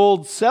aside the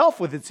old self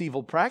with its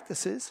evil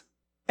practices,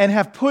 and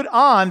have put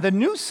on the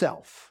new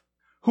self,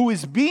 who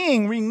is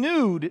being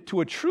renewed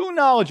to a true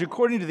knowledge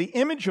according to the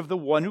image of the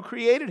one who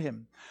created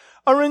him.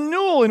 A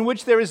renewal in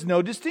which there is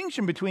no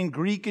distinction between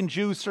Greek and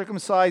Jew,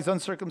 circumcised,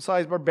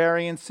 uncircumcised,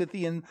 barbarian,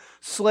 Scythian,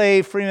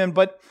 slave, freeman,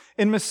 but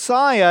in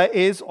Messiah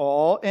is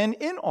all and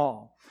in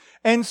all.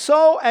 And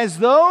so, as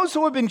those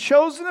who have been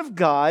chosen of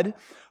God,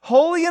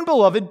 holy and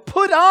beloved,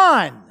 put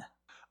on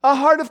a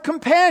heart of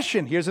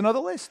compassion. Here's another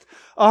list.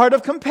 A heart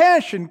of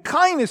compassion,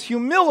 kindness,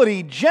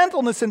 humility,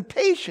 gentleness, and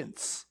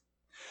patience.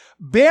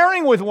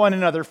 bearing with one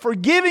another,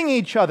 forgiving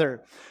each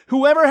other.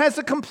 Whoever has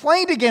a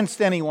complaint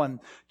against anyone,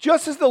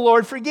 just as the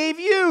Lord forgave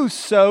you,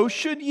 so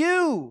should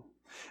you.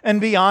 And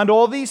beyond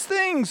all these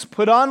things,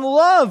 put on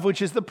love,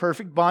 which is the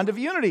perfect bond of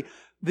unity.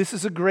 This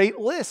is a great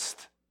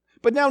list.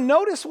 But now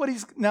notice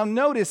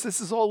this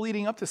is all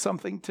leading up to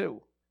something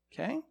too.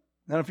 Okay? I don't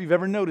know if you've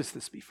ever noticed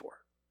this before.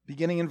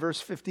 Beginning in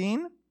verse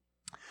 15.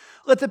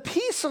 Let the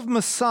peace of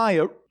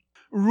Messiah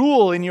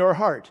rule in your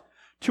heart,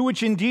 to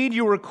which indeed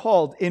you were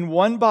called in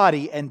one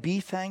body, and be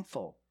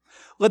thankful.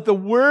 Let the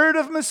word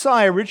of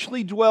Messiah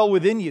richly dwell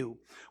within you,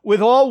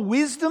 with all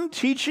wisdom,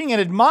 teaching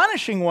and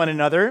admonishing one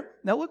another.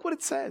 Now look what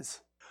it says.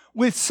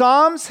 With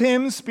psalms,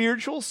 hymns,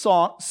 spiritual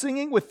song,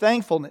 singing with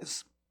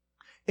thankfulness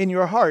in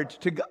your heart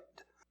to God.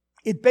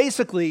 It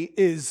basically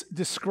is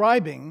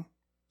describing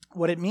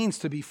what it means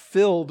to be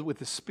filled with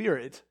the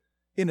Spirit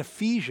in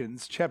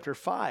Ephesians chapter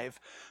 5.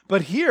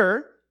 But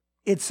here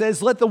it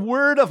says, let the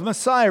word of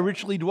Messiah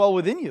richly dwell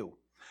within you,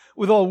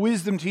 with all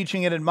wisdom,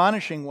 teaching and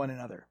admonishing one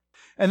another.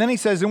 And then he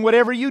says, and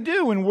whatever you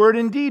do, in word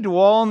and deed, do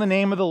all in the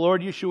name of the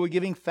Lord Yeshua,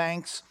 giving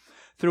thanks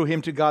through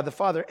him to God the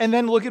Father. And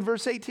then look at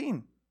verse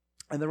 18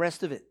 and the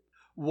rest of it.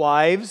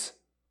 Wives,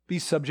 be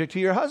subject to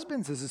your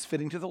husbands, as is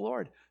fitting to the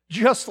Lord.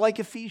 Just like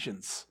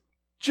Ephesians.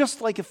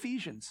 Just like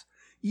Ephesians.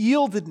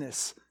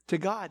 Yieldedness to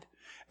God.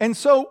 And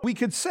so we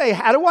could say,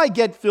 how do I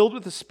get filled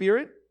with the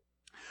Spirit?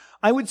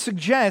 I would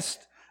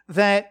suggest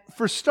that,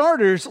 for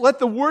starters, let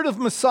the word of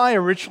Messiah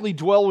richly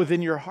dwell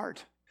within your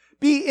heart.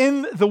 Be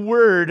in the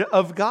word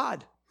of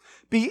God.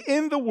 Be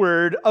in the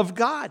word of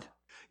God.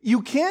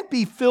 You can't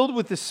be filled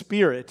with the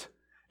Spirit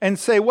and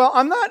say, well,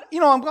 I'm not,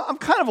 I'm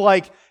kind of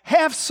like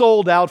half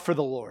sold out for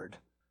the Lord.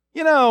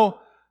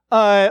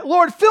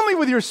 Lord, fill me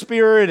with your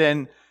Spirit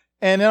and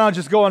then I'll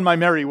just go on my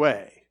merry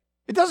way.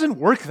 It doesn't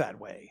work that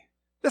way.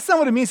 That's not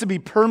what it means to be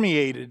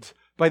permeated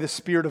by the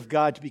Spirit of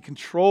God, to be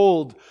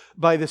controlled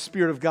by the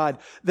Spirit of God.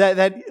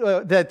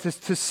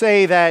 To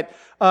say that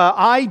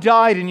I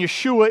died and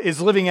Yeshua is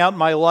living out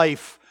my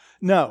life.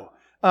 No.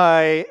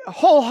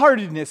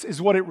 Wholeheartedness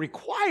is what it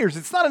requires.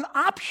 It's not an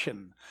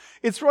option.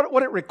 It's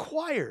what it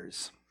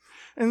requires.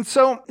 And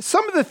so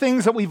some of the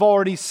things that we've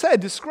already said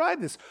describe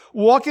this.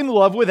 Walk in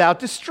love without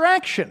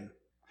distraction.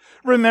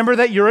 Remember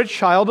that you're a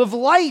child of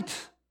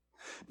light.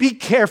 Be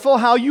careful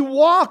how you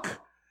walk.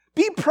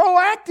 Be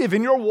proactive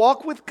in your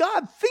walk with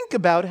God. Think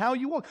about how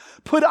you walk.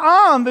 Put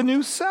on the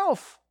new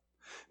self.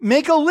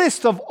 Make a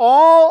list of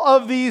all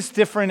of these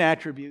different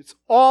attributes,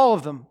 all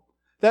of them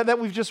that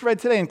we've just read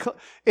today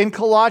in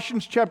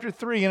Colossians chapter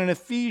 3 and in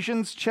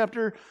Ephesians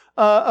chapter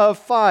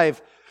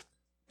 5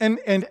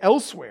 and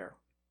elsewhere.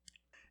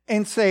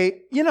 And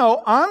say,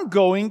 I'm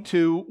going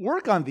to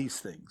work on these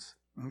things,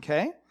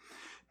 okay?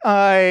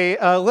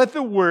 Let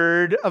the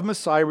word of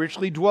Messiah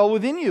richly dwell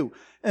within you.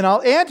 And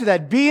I'll add to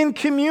that, be in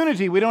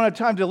community. We don't have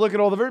time to look at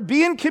all the verbs.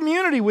 Be in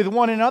community with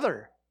one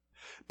another.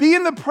 Be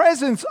in the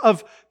presence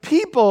of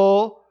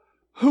people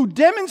who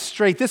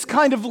demonstrate this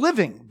kind of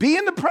living. Be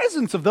in the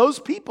presence of those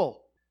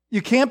people.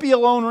 You can't be a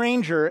lone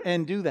ranger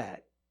and do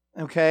that,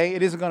 okay?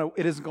 It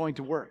isn't going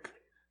to work,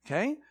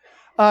 okay?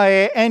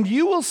 And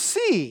you will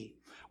see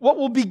what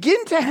will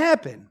begin to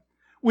happen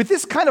with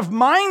this kind of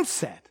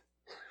mindset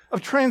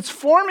of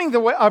transforming the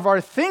way of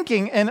our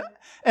thinking and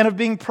of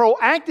being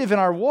proactive in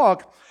our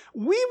walk.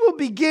 We will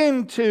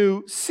begin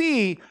to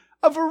see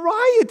a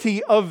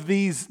variety of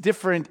these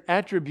different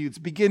attributes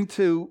begin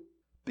to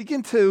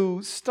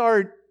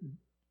start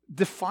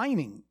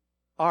defining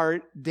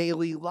our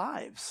daily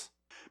lives.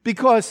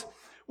 Because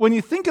when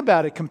you think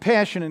about it,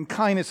 compassion and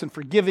kindness and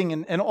forgiving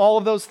and all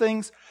of those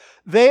things,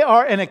 they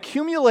are an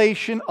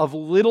accumulation of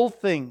little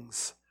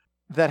things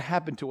that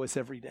happen to us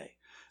every day.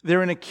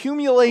 They're an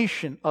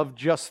accumulation of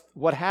just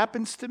what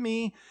happens to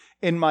me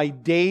in my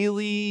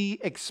daily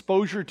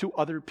exposure to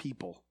other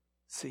people.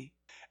 See?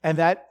 And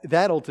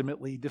that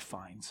ultimately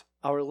defines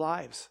our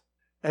lives.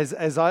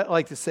 As I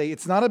like to say,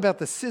 it's not about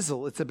the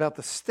sizzle, it's about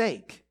the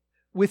steak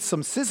with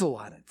some sizzle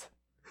on it.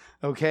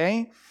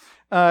 Okay?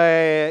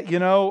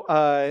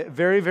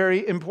 Very,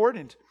 very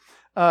important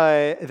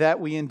that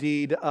we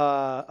indeed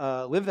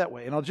live that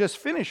way. And I'll just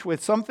finish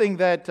with something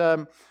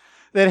that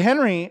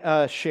Henry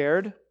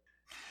shared.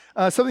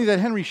 Something that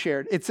Henry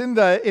shared. It's in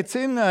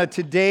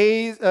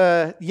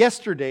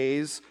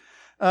yesterday's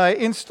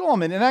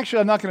installment. And actually,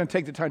 I'm not going to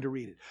take the time to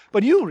read it,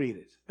 but you'll read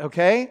it,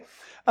 okay?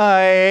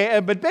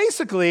 But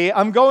basically,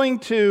 I'm going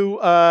to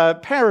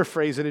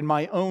paraphrase it in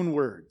my own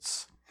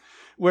words,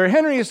 where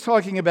Henry is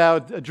talking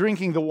about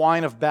drinking the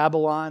wine of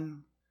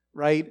Babylon,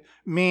 right?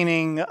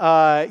 Meaning,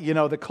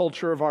 the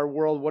culture of our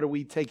world. What do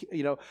we take?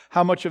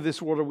 How much of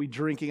this world are we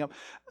drinking up?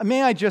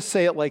 May I just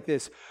say it like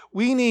this?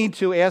 We need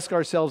to ask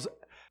ourselves,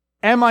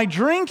 am I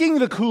drinking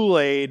the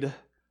Kool-Aid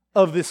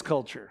of this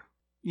culture?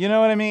 You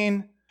know what I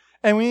mean?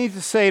 And we need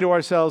to say to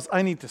ourselves,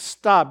 I need to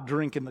stop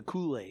drinking the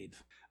Kool-Aid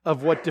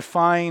of what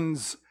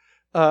defines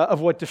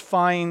of what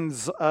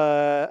defines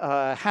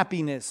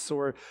happiness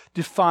or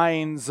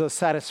defines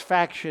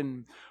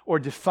satisfaction or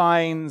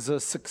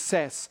defines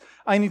success.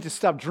 I need to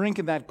stop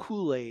drinking that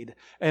Kool-Aid,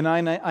 and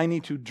I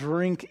need to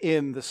drink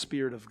in the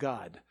Spirit of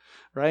God,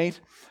 right?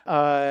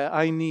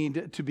 I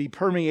need to be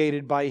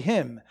permeated by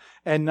Him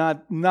and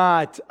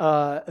not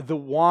the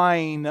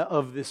wine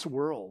of this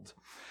world.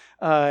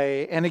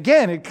 And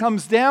again, it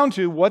comes down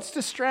to what's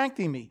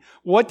distracting me,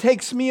 what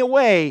takes me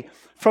away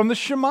from the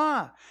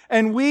Shema.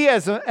 And we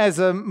as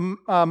a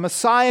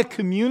Messiah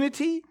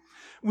community,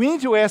 we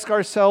need to ask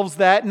ourselves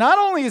that not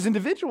only as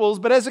individuals,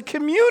 but as a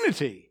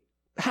community.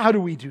 How do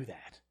we do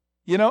that?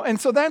 And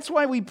so that's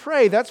why we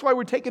pray. That's why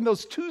we're taking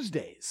those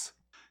Tuesdays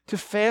to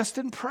fast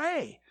and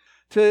pray,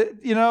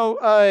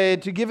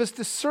 to give us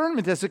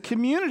discernment as a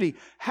community.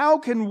 How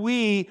can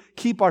we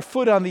keep our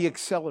foot on the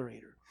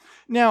accelerator?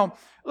 Now,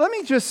 let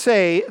me just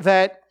say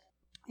that,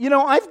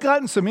 I've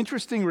gotten some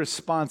interesting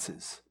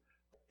responses.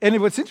 And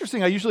what's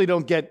interesting, I usually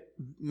don't get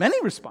many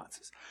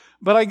responses,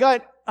 but I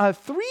got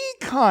 3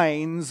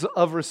 kinds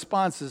of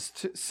responses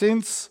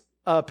since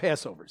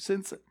Passover.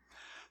 Since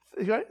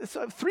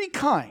 3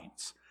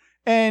 kinds,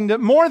 and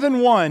more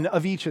than one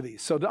of each of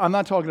these. So I'm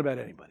not talking about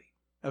anybody.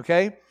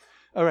 Okay,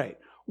 all right.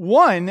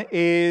 One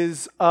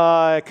is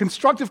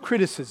constructive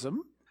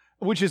criticism,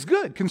 which is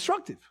good.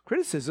 Constructive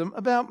criticism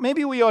about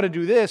maybe we ought to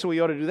do this or we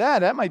ought to do that.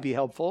 That might be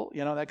helpful.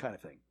 That kind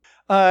of thing.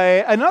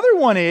 Another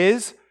one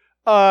is,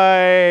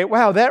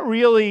 wow, that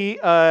really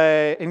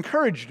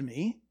encouraged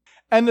me.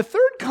 And the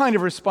third kind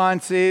of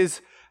response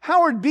is,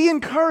 Howard, be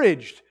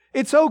encouraged.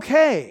 It's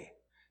okay.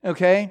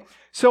 Okay?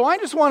 So I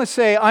just want to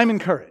say I'm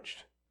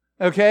encouraged.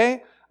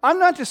 Okay? I'm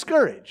not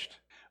discouraged.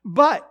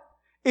 But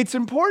it's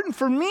important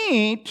for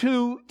me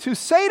to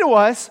say to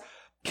us,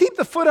 keep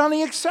the foot on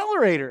the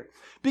accelerator.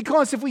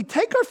 Because if we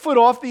take our foot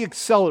off the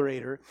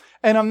accelerator,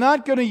 and I'm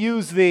not going to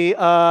use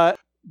the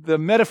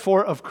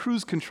metaphor of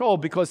cruise control,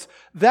 because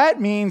that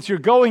means you're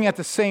going at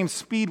the same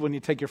speed when you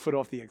take your foot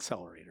off the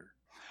accelerator.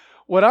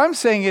 What I'm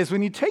saying is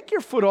when you take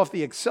your foot off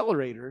the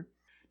accelerator,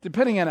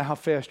 depending on how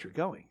fast you're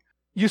going,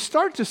 you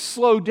start to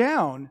slow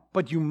down,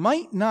 but you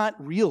might not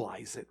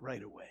realize it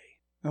right away.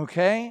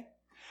 Okay?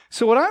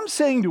 So what I'm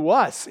saying to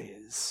us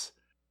is,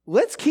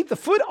 let's keep the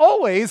foot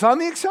always on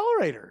the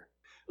accelerator.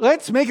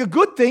 Let's make a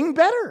good thing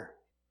better,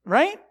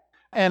 right?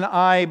 And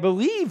I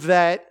believe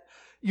that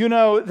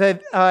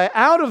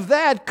out of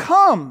that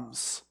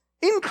comes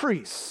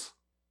increase,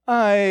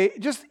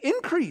 just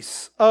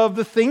increase of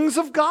the things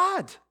of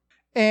God.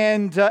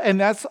 And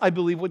that's, I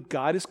believe, what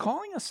God is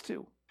calling us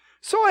to.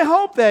 So I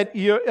hope that,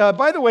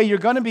 by the way, you're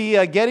going to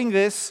be getting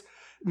this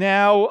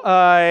now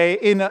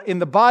in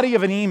the body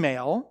of an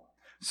email,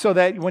 so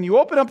that when you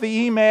open up the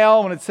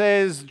email, when it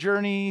says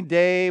journey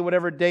day,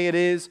 whatever day it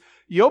is,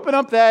 you open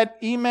up that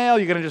email,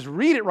 you're going to just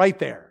read it right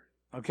there,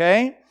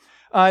 okay?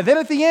 Then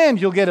at the end,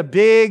 you'll get a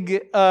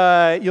PDF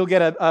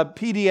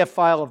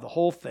file of the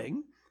whole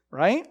thing,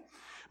 right?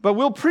 But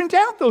we'll print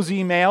out those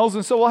emails,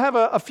 and so we'll have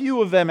a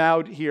few of them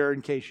out here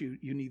in case you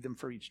need them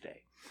for each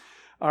day.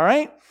 All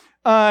right?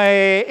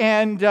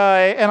 And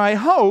I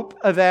hope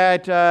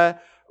that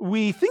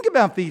we think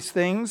about these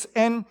things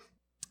and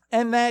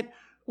that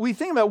we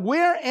think about,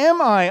 where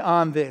am I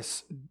on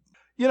this?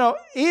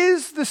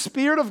 Is the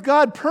Spirit of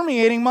God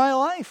permeating my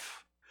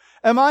life?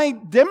 Am I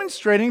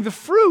demonstrating the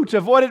fruit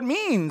of what it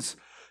means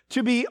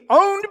to be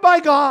owned by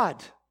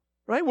God?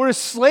 Right? We're a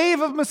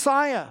slave of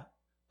Messiah.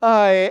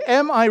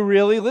 Am I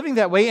really living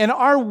that way? And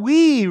are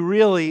we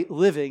really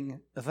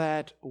living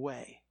that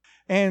way?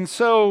 And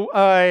so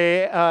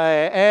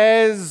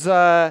as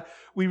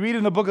we read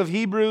in the book of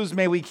Hebrews,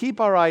 may we keep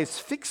our eyes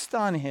fixed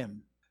on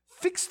Him,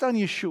 fixed on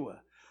Yeshua,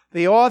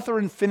 the author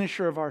and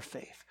finisher of our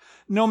faith,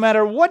 no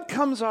matter what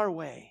comes our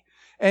way.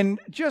 And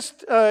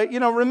just,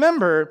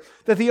 remember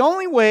that the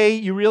only way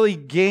you really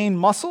gain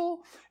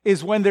muscle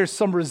is when there's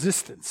some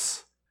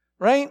resistance,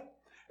 right?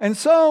 And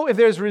so if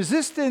there's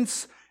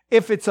resistance,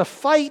 if it's a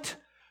fight,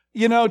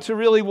 to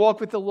really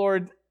walk with the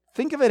Lord,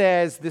 think of it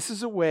as, this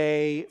is a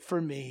way for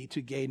me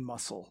to gain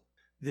muscle.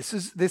 This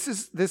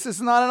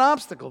is not an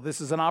obstacle. This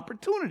is an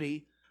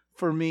opportunity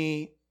for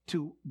me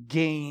to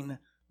gain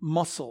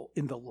muscle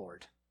in the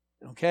Lord.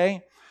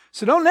 Okay?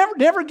 So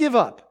never give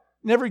up.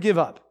 Never give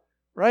up.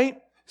 Right?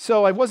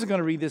 So I wasn't going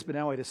to read this, but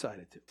now I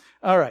decided to.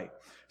 All right.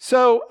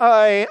 So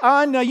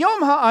on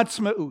Yom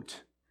HaAtzmaut,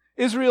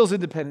 Israel's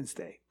Independence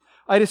Day,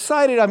 I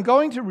decided I'm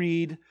going to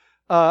read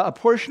a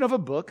portion of a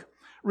book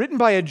written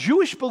by a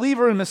Jewish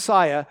believer in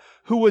Messiah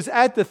who was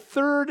at the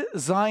Third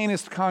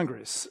Zionist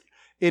Congress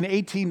in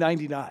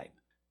 1899.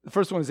 The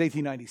first one was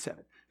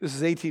 1897. This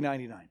is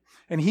 1899.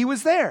 And he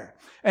was there.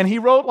 And he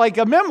wrote like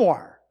a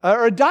memoir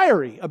or a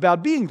diary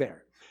about being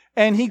there.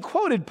 And he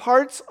quoted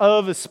parts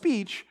of a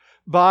speech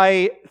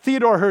by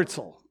Theodor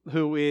Herzl,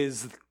 who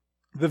is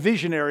the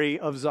visionary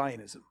of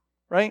Zionism,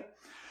 right?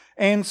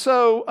 And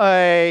so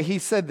he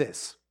said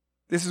this.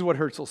 This is what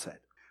Herzl said.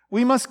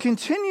 We must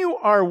continue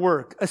our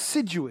work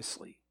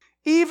assiduously,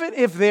 even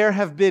if there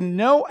have been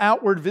no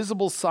outward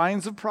visible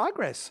signs of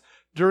progress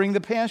during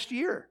the past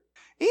year.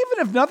 even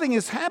if nothing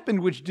has happened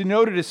which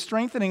denoted a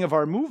strengthening of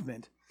our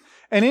movement,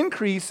 an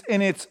increase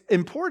in its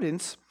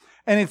importance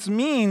and its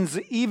means,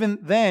 even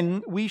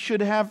then we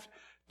should have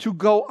to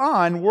go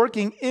on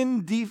working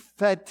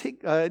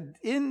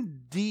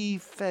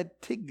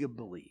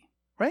indefatigably,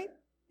 right?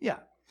 Yeah.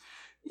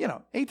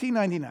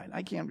 1899.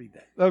 I can't read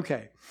that.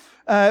 Okay.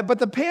 But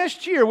the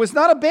past year was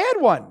not a bad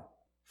one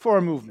for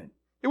our movement.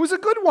 It was a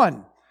good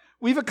one.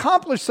 We've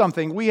accomplished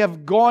something. We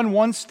have gone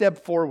one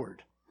step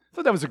forward. I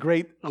thought that was a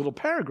great little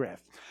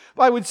paragraph.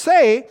 But I would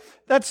say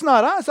that's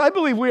not us. I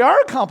believe we are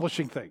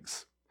accomplishing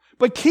things.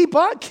 But keep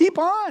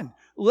on.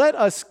 Let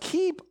us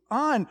keep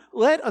on.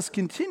 Let us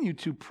continue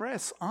to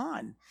press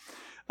on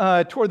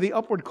toward the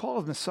upward call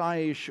of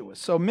Messiah Yeshua.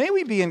 So may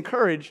we be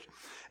encouraged,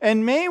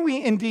 and may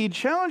we indeed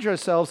challenge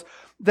ourselves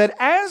that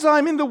as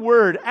I'm in the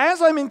Word, as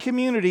I'm in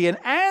community, and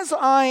as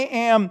I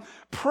am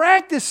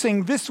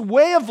practicing this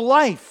way of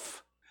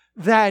life,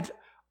 that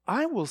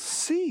I will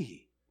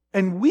see,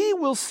 and we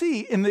will see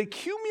in the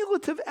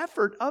cumulative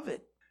effort of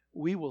it,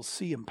 we will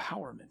see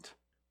empowerment,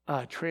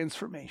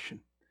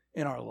 transformation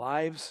in our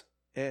lives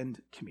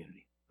and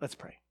community. Let's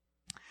pray.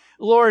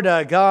 Lord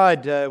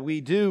God, we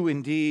do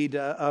indeed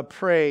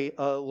pray,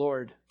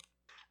 Lord,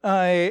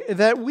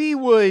 that we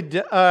would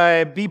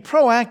be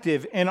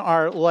proactive in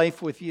our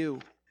life with you,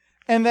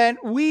 and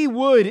that we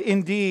would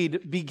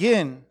indeed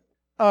begin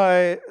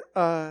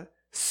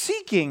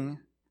seeking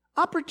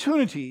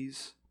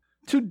opportunities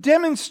to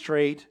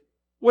demonstrate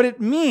what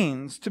it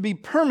means to be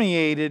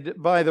permeated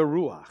by the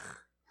Ruach,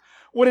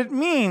 what it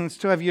means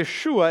to have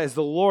Yeshua as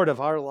the Lord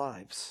of our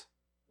lives.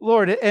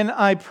 Lord, and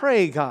I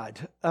pray,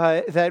 God,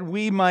 that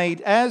we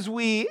might, as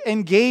we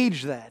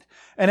engage that,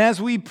 and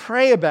as we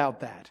pray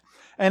about that,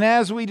 and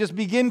as we just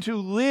begin to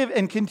live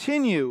and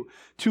continue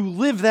to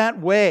live that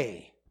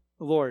way,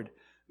 Lord,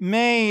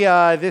 may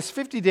this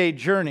 50-day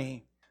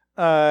journey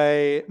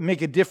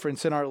make a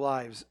difference in our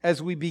lives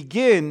as we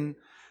begin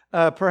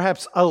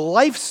perhaps a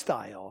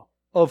lifestyle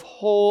of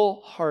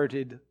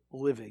wholehearted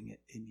living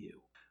in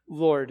you.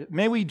 Lord,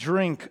 may we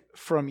drink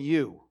from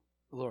you,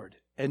 Lord,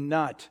 and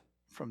not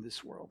from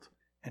this world.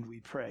 And we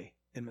pray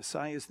in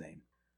Messiah's name.